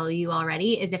doesn't follow you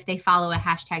already, is if they follow a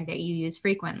hashtag that you use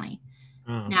frequently.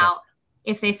 Okay. Now,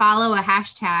 if they follow a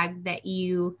hashtag that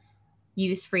you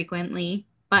use frequently,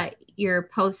 but your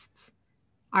posts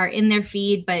are in their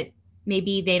feed, but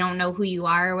maybe they don't know who you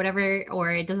are or whatever,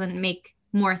 or it doesn't make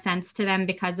more sense to them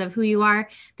because of who you are,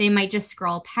 they might just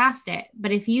scroll past it.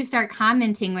 But if you start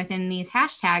commenting within these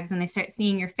hashtags and they start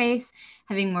seeing your face,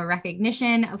 having more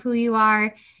recognition of who you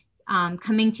are,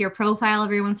 coming to your profile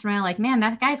every once in a while, like, man,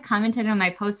 that guy's commented on my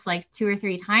posts like 2 or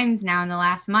 3 times now in the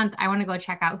last month. I want to go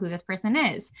check out who this person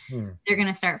is. They're going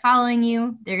to start following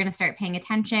you. They're going to start paying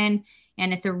attention.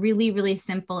 And it's a really, really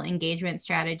simple engagement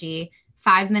strategy,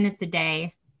 5 minutes a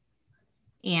day.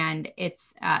 And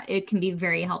it can be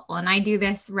very helpful. And I do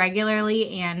this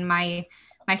regularly, and my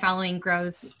following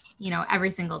grows,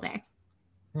 every single day.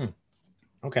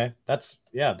 Okay. That's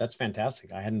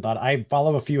fantastic. I hadn't thought. I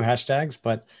follow a few hashtags,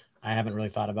 but I haven't really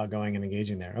thought about going and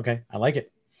engaging there. Okay. I like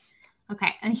it.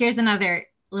 Okay. And here's another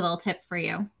little tip for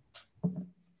you.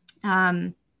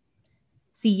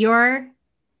 See, your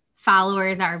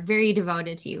followers are very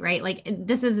devoted to you, right? Like,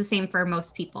 this is the same for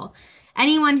most people.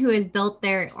 Anyone who has built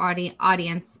their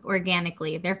audience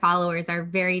organically, their followers are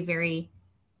very, very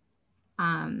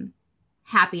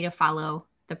happy to follow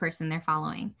the person they're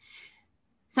following.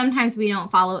 sometimes we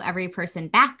don't follow every person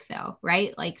back though,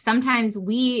 right? Like sometimes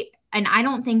and I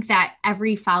don't think that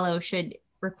every follow should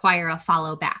require a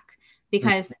follow back,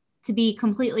 because to be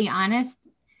completely honest,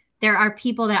 there are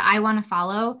people that I want to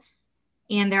follow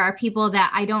and there are people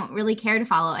that I don't really care to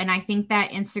follow. And I think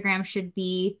that Instagram should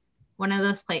be one of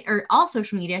those places, or all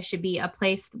social media should be a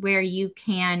place where you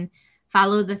can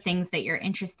follow the things that you're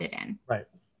interested in. Right.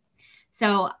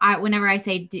 So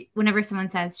whenever someone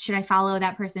says, should I follow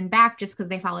that person back just because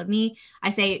they followed me?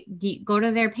 I say, go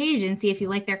to their page and see if you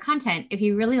like their content. If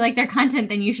you really like their content,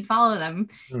 then you should follow them.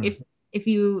 If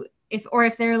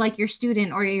they're like your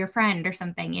student or your friend or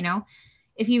something, you know,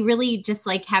 if you really just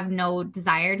like have no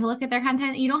desire to look at their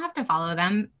content, you don't have to follow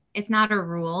them. It's not a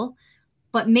rule,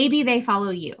 but maybe they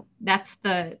follow you. That's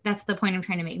the point I'm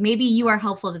trying to make. Maybe you are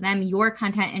helpful to them. Your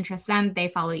content interests them. They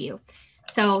follow you.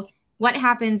 So what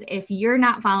happens if you're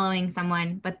not following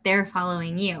someone, but they're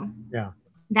following you? Yeah.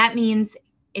 That means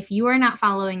if you are not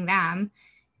following them,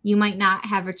 you might not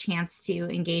have a chance to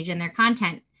engage in their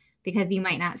content because you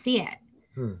might not see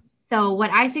it. So what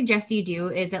I suggest you do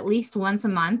is at least once a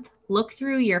month, look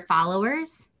through your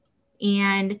followers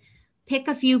and pick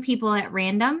a few people at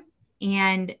random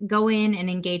and go in and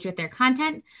engage with their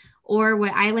content. Or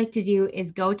what I like to do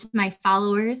is go to my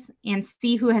followers and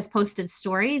see who has posted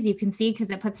stories. You can see because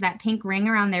it puts that pink ring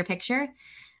around their picture.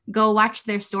 Go watch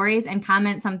their stories and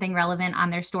comment something relevant on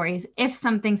their stories if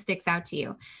something sticks out to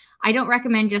you. I don't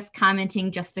recommend just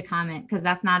commenting just to comment, because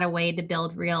that's not a way to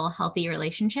build real healthy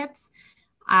relationships.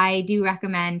 I do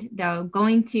recommend, though,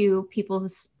 going to people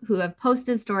who have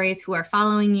posted stories, who are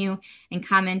following you, and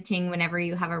commenting whenever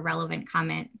you have a relevant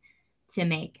comment to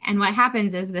make. And what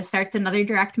happens is this starts another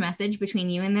direct message between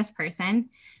you and this person,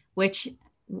 which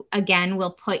again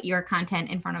will put your content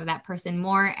in front of that person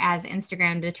more, as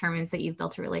Instagram determines that you've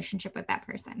built a relationship with that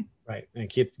person. Right.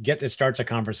 And it starts a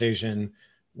conversation,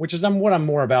 which is what I'm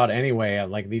more about anyway.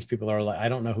 Like, these people are like, I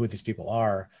don't know who these people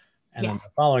are, and then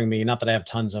they're following me. Not that I have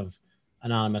tons of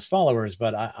anonymous followers,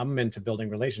 but I'm into building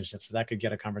relationships. So that could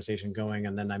get a conversation going,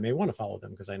 and then I may want to follow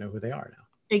them because I know who they are now.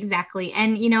 Exactly.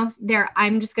 And, you know,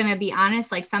 I'm just going to be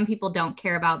honest, like some people don't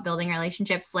care about building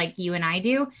relationships like you and I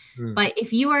do. But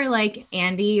if you are like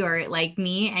Andy or like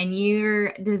me, and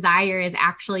your desire is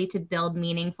actually to build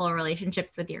meaningful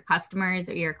relationships with your customers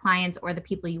or your clients or the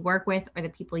people you work with or the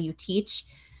people you teach,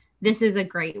 this is a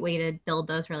great way to build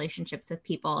those relationships with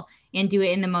people and do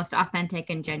it in the most authentic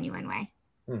and genuine way.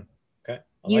 Okay.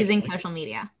 Using social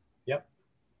media. Yep.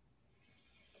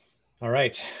 All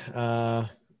right.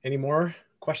 Any more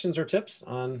questions or tips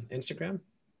on Instagram?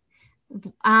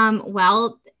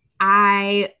 Well,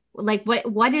 I like,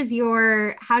 what is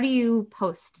how do you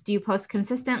post? Do you post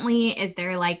consistently? Is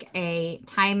there like a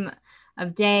time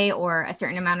of day or a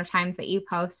certain amount of times that you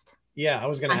post? Yeah, I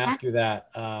was going to ask you that.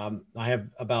 I have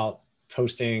about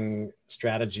posting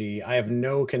strategy. I have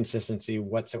no consistency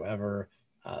whatsoever.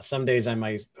 Some days I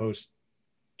might post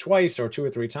twice or 2 or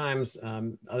 3 times.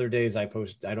 Other days I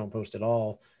don't post at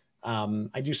all.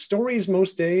 I do stories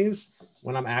most days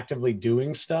when I'm actively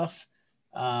doing stuff.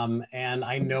 And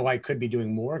I know I could be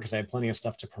doing more because I have plenty of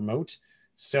stuff to promote.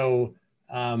 So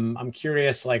I'm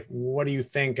curious, like, what do you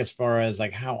think as far as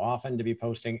like how often to be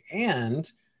posting,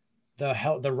 and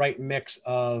the right mix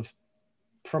of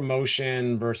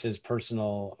promotion versus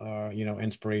personal,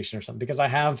 inspiration or something? Because I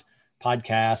have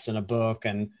podcasts and a book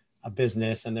and a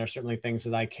business, and there are certainly things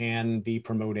that I can be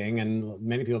promoting, and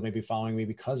many people may be following me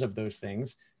because of those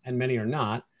things, and many are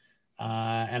not.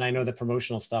 And I know that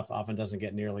promotional stuff often doesn't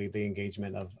get nearly the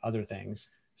engagement of other things.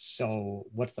 So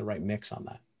what's the right mix on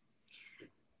that?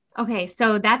 Okay,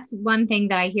 so that's one thing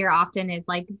that I hear often is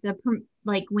like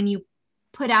when you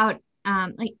put out,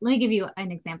 like, let me give you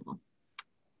an example.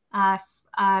 A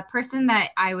person that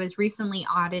I was recently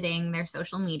auditing their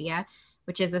social media,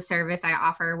 which is a service I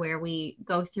offer where we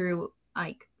go through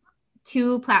like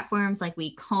 2 platforms, like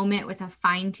we comb it with a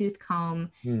fine-tooth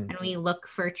comb, and we look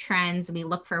for trends. We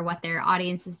look for what their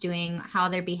audience is doing, how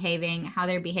they're behaving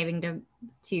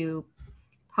to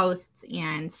posts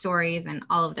and stories and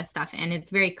all of this stuff. And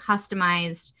it's very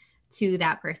customized to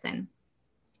that person.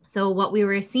 So what we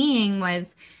were seeing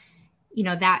was,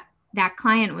 that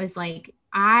client was like,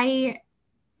 I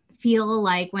feel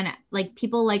like when like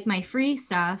people like my free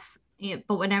stuff,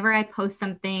 but whenever I post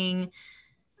something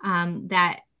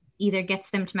that either gets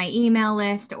them to my email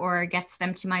list or gets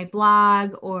them to my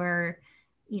blog or,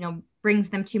 brings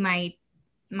them to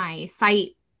my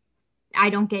site, I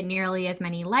don't get nearly as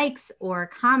many likes or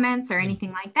comments or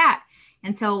anything like that.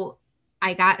 And so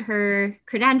I got her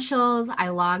credentials, I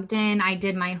logged in, I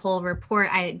did my whole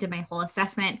report, I did my whole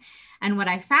assessment. And what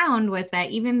I found was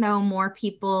that even though more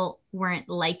people weren't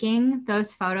liking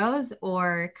those photos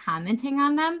or commenting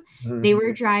on them, they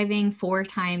were driving 4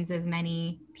 times as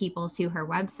many people to her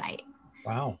website.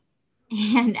 Wow.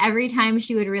 And every time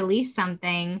she would release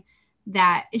something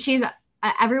that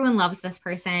everyone loves this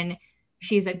person.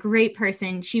 She's a great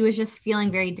person. She was just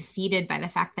feeling very defeated by the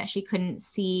fact that she couldn't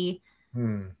see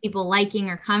people liking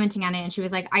or commenting on it. And she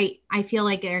was like, I feel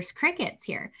like there's crickets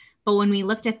here. But when we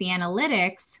looked at the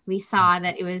analytics, we saw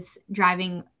that it was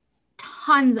driving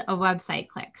tons of website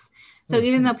clicks. So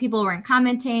even though people weren't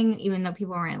commenting, even though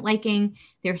people weren't liking,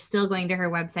 they're still going to her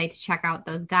website to check out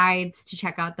those guides, to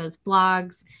check out those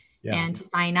blogs, and to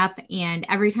sign up. And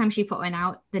every time she put one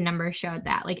out, the numbers showed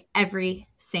that, like every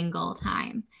single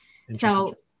time.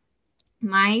 So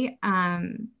my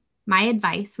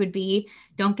advice would be,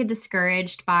 don't get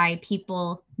discouraged by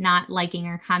people not liking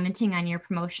or commenting on your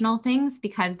promotional things,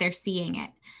 because they're seeing it.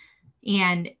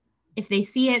 And if they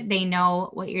see it, they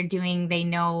know what you're doing. They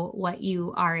know what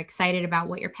you are excited about,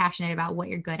 what you're passionate about, what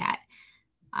you're good at.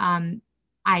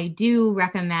 I do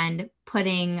recommend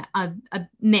putting a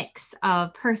mix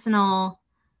of personal,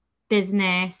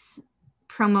 business,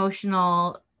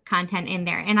 promotional content in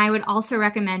there. And I would also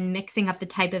recommend mixing up the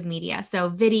type of media. So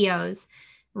videos,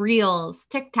 reels,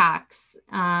 TikToks,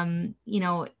 on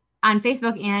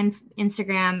Facebook and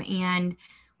Instagram and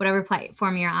whatever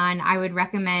platform you're on, I would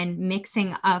recommend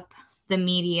mixing up the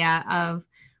media of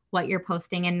what you're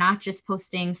posting, and not just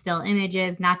posting still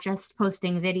images, not just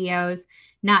posting videos,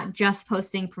 not just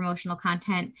posting promotional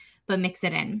content, but mix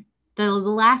it in. The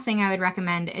last thing I would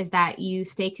recommend is that you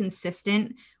stay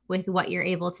consistent with what you're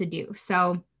able to do.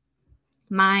 So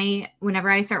whenever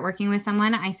I start working with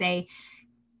someone, I say,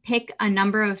 pick a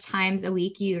number of times a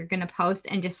week you're going to post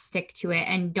and just stick to it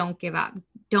and don't give up.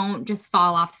 Don't just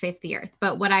fall off the face of the earth.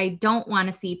 But what I don't want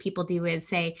to see people do is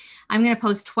say, I'm going to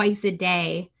post twice a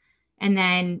day and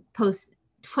then post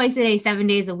twice a day, 7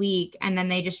 days a week. And then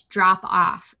they just drop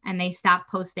off and they stop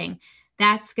posting.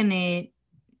 That's going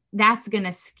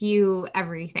to skew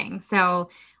everything. So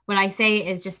what I say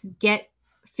is just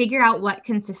figure out what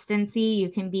consistency you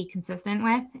can be consistent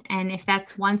with. And if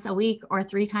that's once a week or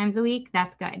 3 times a week,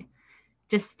 that's good.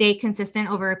 Just stay consistent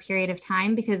over a period of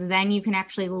time, because then you can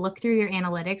actually look through your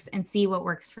analytics and see what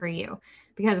works for you.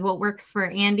 Because what works for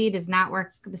Andy does not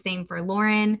work the same for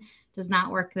Lauren, does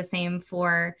not work the same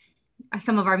for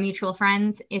some of our mutual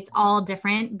friends. It's all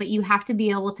different, but you have to be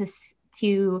able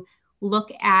to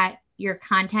look at your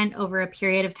content over a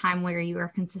period of time where you are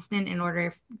consistent in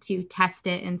order to test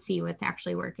it and see what's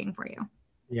actually working for you.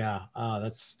 Yeah,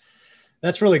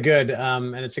 that's really good.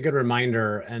 And it's a good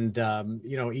reminder. And,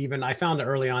 even I found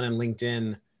early on in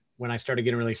LinkedIn, when I started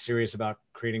getting really serious about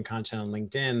creating content on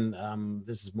LinkedIn,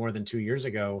 this is more than 2 years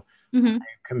ago, I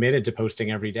committed to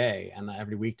posting every day and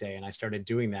every weekday. And I started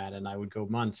doing that, and I would go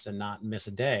months and not miss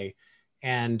a day.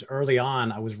 And early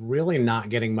on, I was really not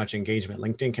getting much engagement.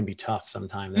 LinkedIn can be tough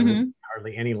sometimes. There were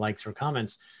hardly any likes or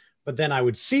comments. But then I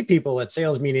would see people at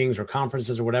sales meetings or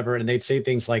conferences or whatever, and they'd say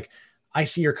things like, I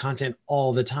see your content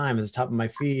all the time at the top of my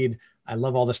feed. I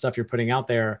love all the stuff you're putting out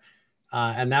there.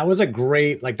 And that was a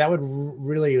great, that would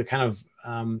really kind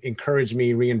of encourage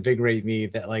me, reinvigorate me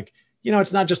that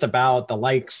it's not just about the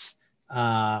likes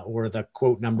or the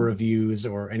quote number of views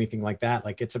or anything like that.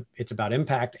 It's about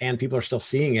impact, and people are still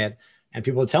seeing it. And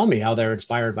people tell me how they're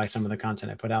inspired by some of the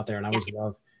content I put out there. And I always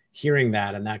love hearing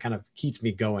that. And that kind of keeps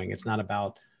me going. It's not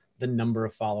about the number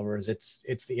of followers.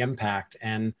 It's the impact,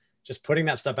 and just putting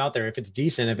that stuff out there. If it's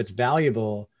decent, if it's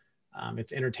valuable,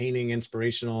 it's entertaining,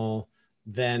 inspirational,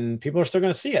 then people are still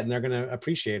going to see it and they're going to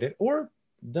appreciate it, or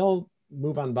they'll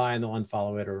move on by and they'll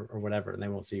unfollow it or whatever. And they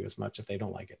won't see you as much if they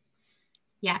don't like it.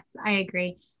 Yes, I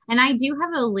agree. And I do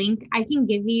have a link. I can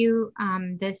give you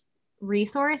this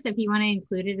resource if you want to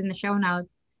include it in the show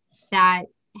notes, that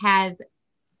has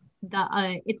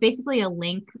it's basically a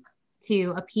link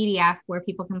to a PDF where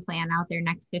people can plan out their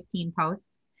next 15 posts.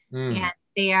 And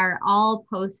they are all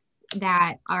posts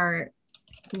that are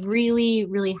really,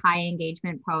 really high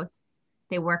engagement posts.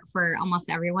 They work for almost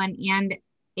everyone. And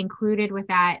included with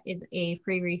that is a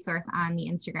free resource on the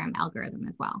Instagram algorithm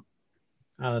as well.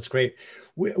 Oh, that's great.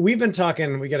 We've been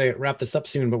talking, we got to wrap this up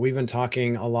soon, but we've been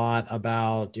talking a lot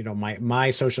about,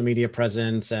 my social media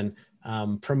presence and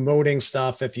promoting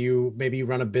stuff. If you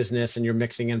run a business and you're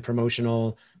mixing in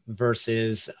promotional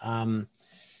versus,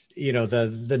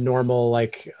 the normal,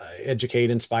 educate,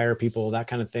 inspire people, that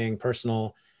kind of thing,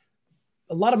 personal.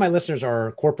 a lot of my listeners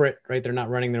are corporate, right? They're not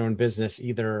running their own business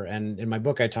either. And in my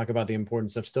book, I talk about the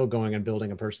importance of still going and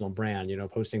building a personal brand,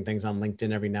 posting things on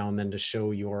LinkedIn every now and then to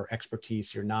show your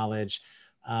expertise, your knowledge.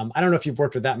 I don't know if you've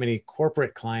worked with that many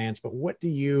corporate clients, but what do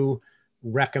you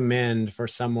recommend for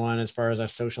someone as far as a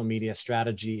social media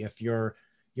strategy if you're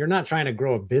not trying to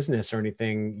grow a business or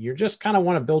anything, you're just kind of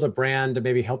want to build a brand to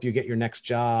maybe help you get your next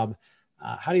job?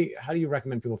 How do you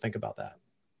recommend people think about that?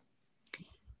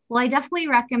 Well, I definitely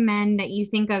recommend that you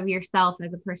think of yourself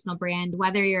as a personal brand,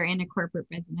 whether you're in a corporate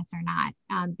business or not,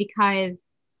 because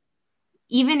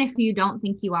even if you don't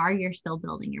think you are, you're still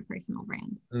building your personal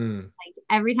brand. Like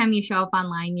every time you show up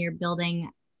online, you're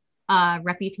building a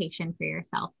reputation for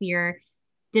yourself. You're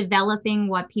developing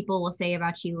what people will say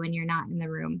about you when you're not in the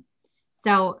room.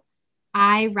 So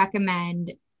I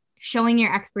recommend showing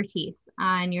your expertise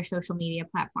on your social media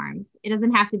platforms. It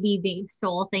doesn't have to be the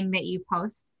sole thing that you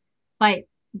post, but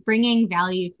bringing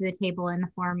value to the table in the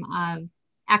form of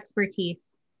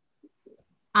expertise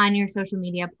on your social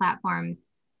media platforms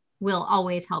will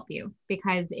always help you,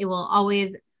 because it will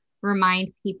always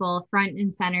remind people front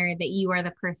and center that you are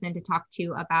the person to talk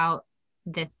to about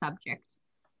this subject.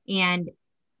 And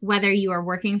whether you are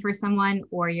working for someone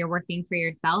or you're working for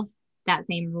yourself, that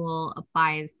same rule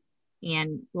applies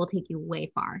and will take you way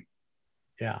far.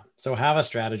 Yeah. So have a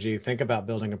strategy, think about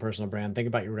building a personal brand, think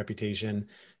about your reputation,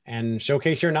 and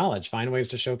showcase your knowledge. Find ways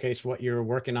to showcase what you're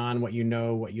working on, what you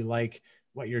know, what you like,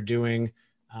 what you're doing,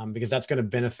 because that's going to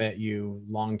benefit you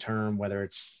long-term, whether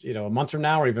it's, a month from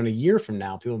now or even a year from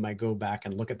now. People might go back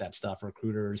and look at that stuff,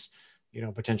 recruiters,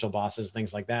 potential bosses,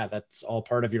 things like that. That's all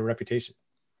part of your reputation.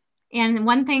 And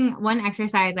one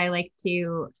exercise I like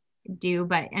to do,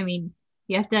 but I mean,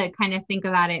 you have to kind of think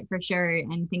about it for sure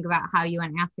and think about how you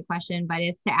want to ask the question, but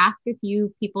it's to ask a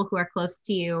few people who are close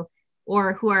to you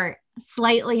or who are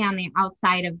slightly on the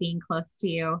outside of being close to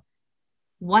you.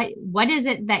 What is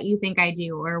it that you think I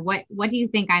do? Or what do you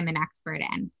think I'm an expert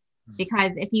in?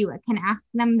 Because if you can ask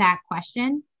them that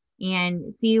question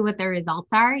and see what the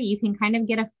results are, you can kind of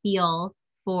get a feel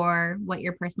for what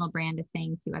your personal brand is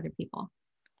saying to other people.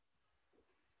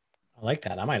 I like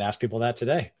that. I might ask people that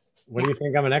today. What do you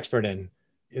think I'm an expert in?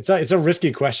 It's a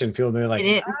risky question. People may be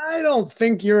like, I don't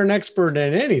think you're an expert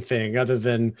in anything other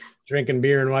than drinking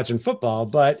beer and watching football,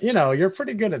 but you're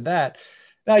pretty good at that.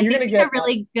 Now you're going to get a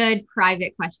really good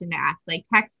private question to ask, like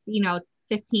text,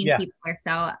 15 people or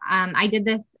so. I did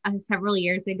this several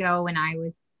years ago when I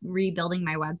was rebuilding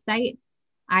my website.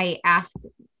 I asked,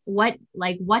 what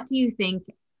do you think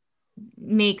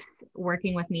makes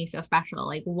working with me so special?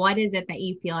 Like, what is it that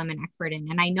you feel I'm an expert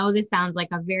in? And I know this sounds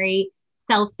like a very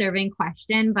self-serving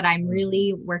question, but I'm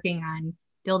really working on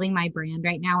building my brand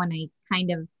right now. And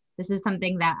this is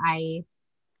something that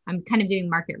I'm kind of doing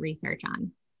market research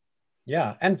on.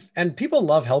 Yeah. And people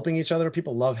love helping each other.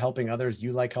 People love helping others.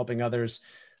 You like helping others.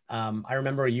 I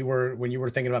remember when you were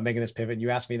thinking about making this pivot,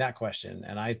 you asked me that question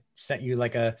and I sent you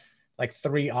like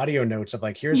 3 audio notes of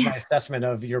here's my assessment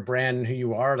of your brand and who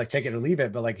you are, take it or leave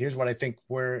it. But here's what I think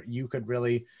where you could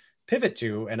really pivot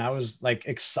to. And I was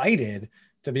excited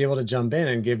to be able to jump in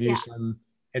and give you some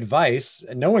advice,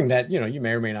 knowing that, you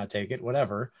may or may not take it,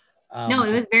 whatever. No,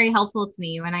 it was very helpful to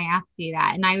me when I asked you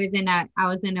that. And I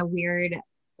was in a weird,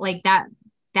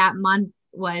 that month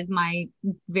was my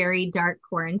very dark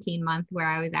quarantine month where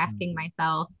I was asking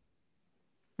myself,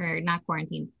 or not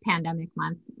quarantine, pandemic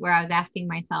month, where I was asking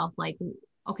myself,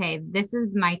 okay, this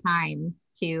is my time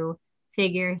to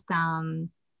figure some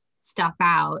stuff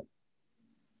out.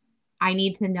 I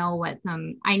need to know what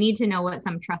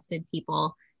some trusted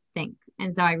people think.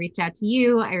 And so I reached out to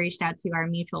you. I reached out to our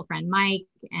mutual friend, Mike,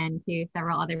 and to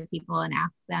several other people and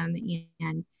asked them.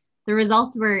 And the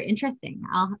results were interesting.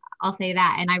 I'll say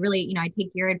that. And I really, I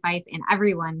take your advice and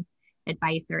everyone's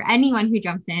advice, or anyone who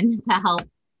jumped in to help.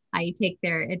 I take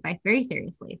their advice very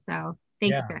seriously. So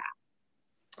thank you for that.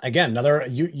 Again,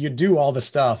 you do all the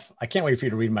stuff. I can't wait for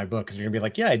you to read my book, because you're gonna be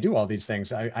like, yeah, I do all these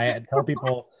things. I tell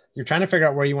people, you're trying to figure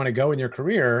out where you want to go in your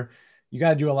career. You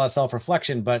got to do a lot of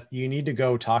self-reflection, but you need to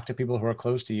go talk to people who are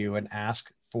close to you and ask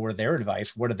for their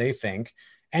advice. What do they think?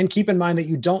 And keep in mind that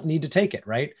you don't need to take it,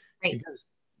 right? Because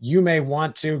you may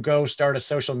want to go start a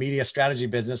social media strategy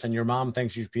business and your mom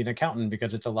thinks you should be an accountant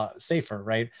because it's a lot safer,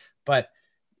 right? But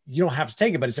you don't have to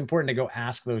take it, but it's important to go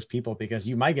ask those people, because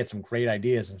you might get some great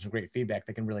ideas and some great feedback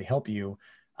that can really help you.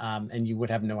 And you would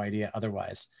have no idea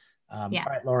otherwise. All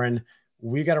right, Lauren,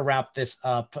 we got to wrap this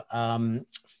up.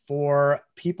 For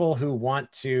people who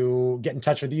want to get in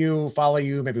touch with you, follow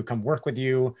you, maybe come work with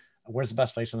you, where's the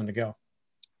best place for them to go?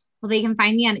 Well, they can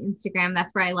find me on Instagram.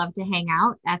 That's where I love to hang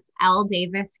out. That's L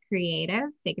Davis Creative.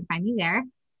 They can find me there.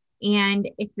 And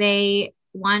if they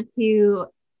want to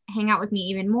hang out with me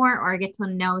even more or get to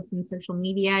know some social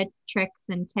media tricks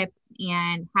and tips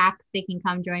and hacks, they can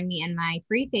come join me in my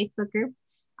free Facebook group,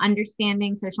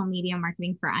 Understanding Social Media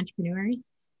Marketing for Entrepreneurs.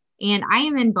 And I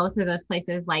am in both of those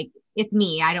places. Like, it's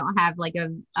me. I don't have like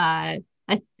a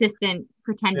assistant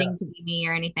pretending to be me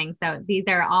or anything. So these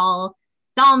are all,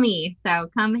 it's all me. So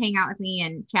come hang out with me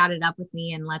and chat it up with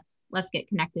me, and let's get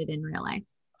connected in real life.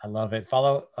 I love it.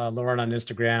 Follow Lauren on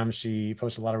Instagram. She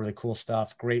posts a lot of really cool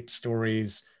stuff, great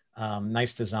stories,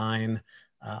 nice design.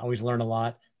 Always learn a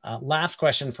lot. Last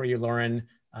question for you, Lauren.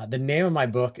 The name of my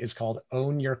book is called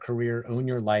Own Your Career, Own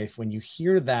Your Life. When you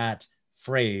hear that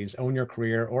phrase, own your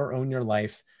career or own your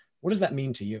life, what does that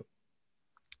mean to you?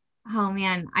 Oh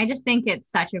man, I just think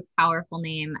it's such a powerful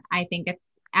name. I think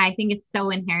it's so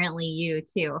inherently you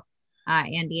too,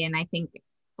 Andy. And I think,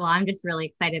 well, I'm just really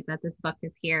excited that this book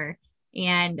is here.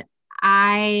 And when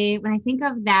I think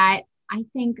of that, I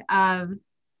think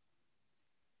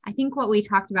what we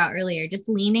talked about earlier, just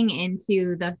leaning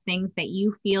into those things that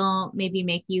you feel maybe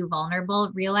make you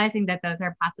vulnerable, realizing that those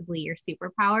are possibly your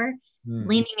superpower,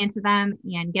 leaning into them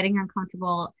and getting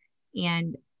uncomfortable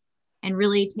and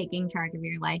really taking charge of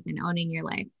your life and owning your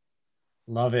life.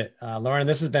 Love it. Lauren,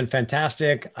 this has been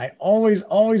fantastic. I always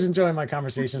enjoy my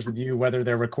conversations with you, whether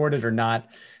they're recorded or not.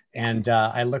 And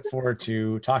I look forward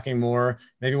to talking more,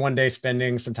 maybe one day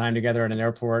spending some time together at an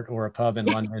airport or a pub in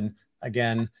London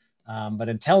again. But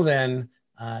until then,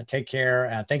 take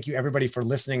care. Thank you everybody for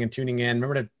listening and tuning in.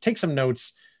 Remember to take some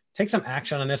notes, take some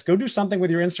action on this. Go do something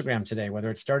with your Instagram today, whether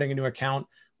it's starting a new account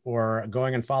or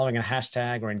going and following a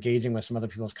hashtag or engaging with some other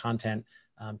people's content.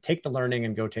 Take the learning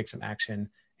and go take some action.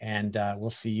 And we'll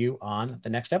see you on the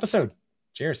next episode.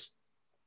 Cheers.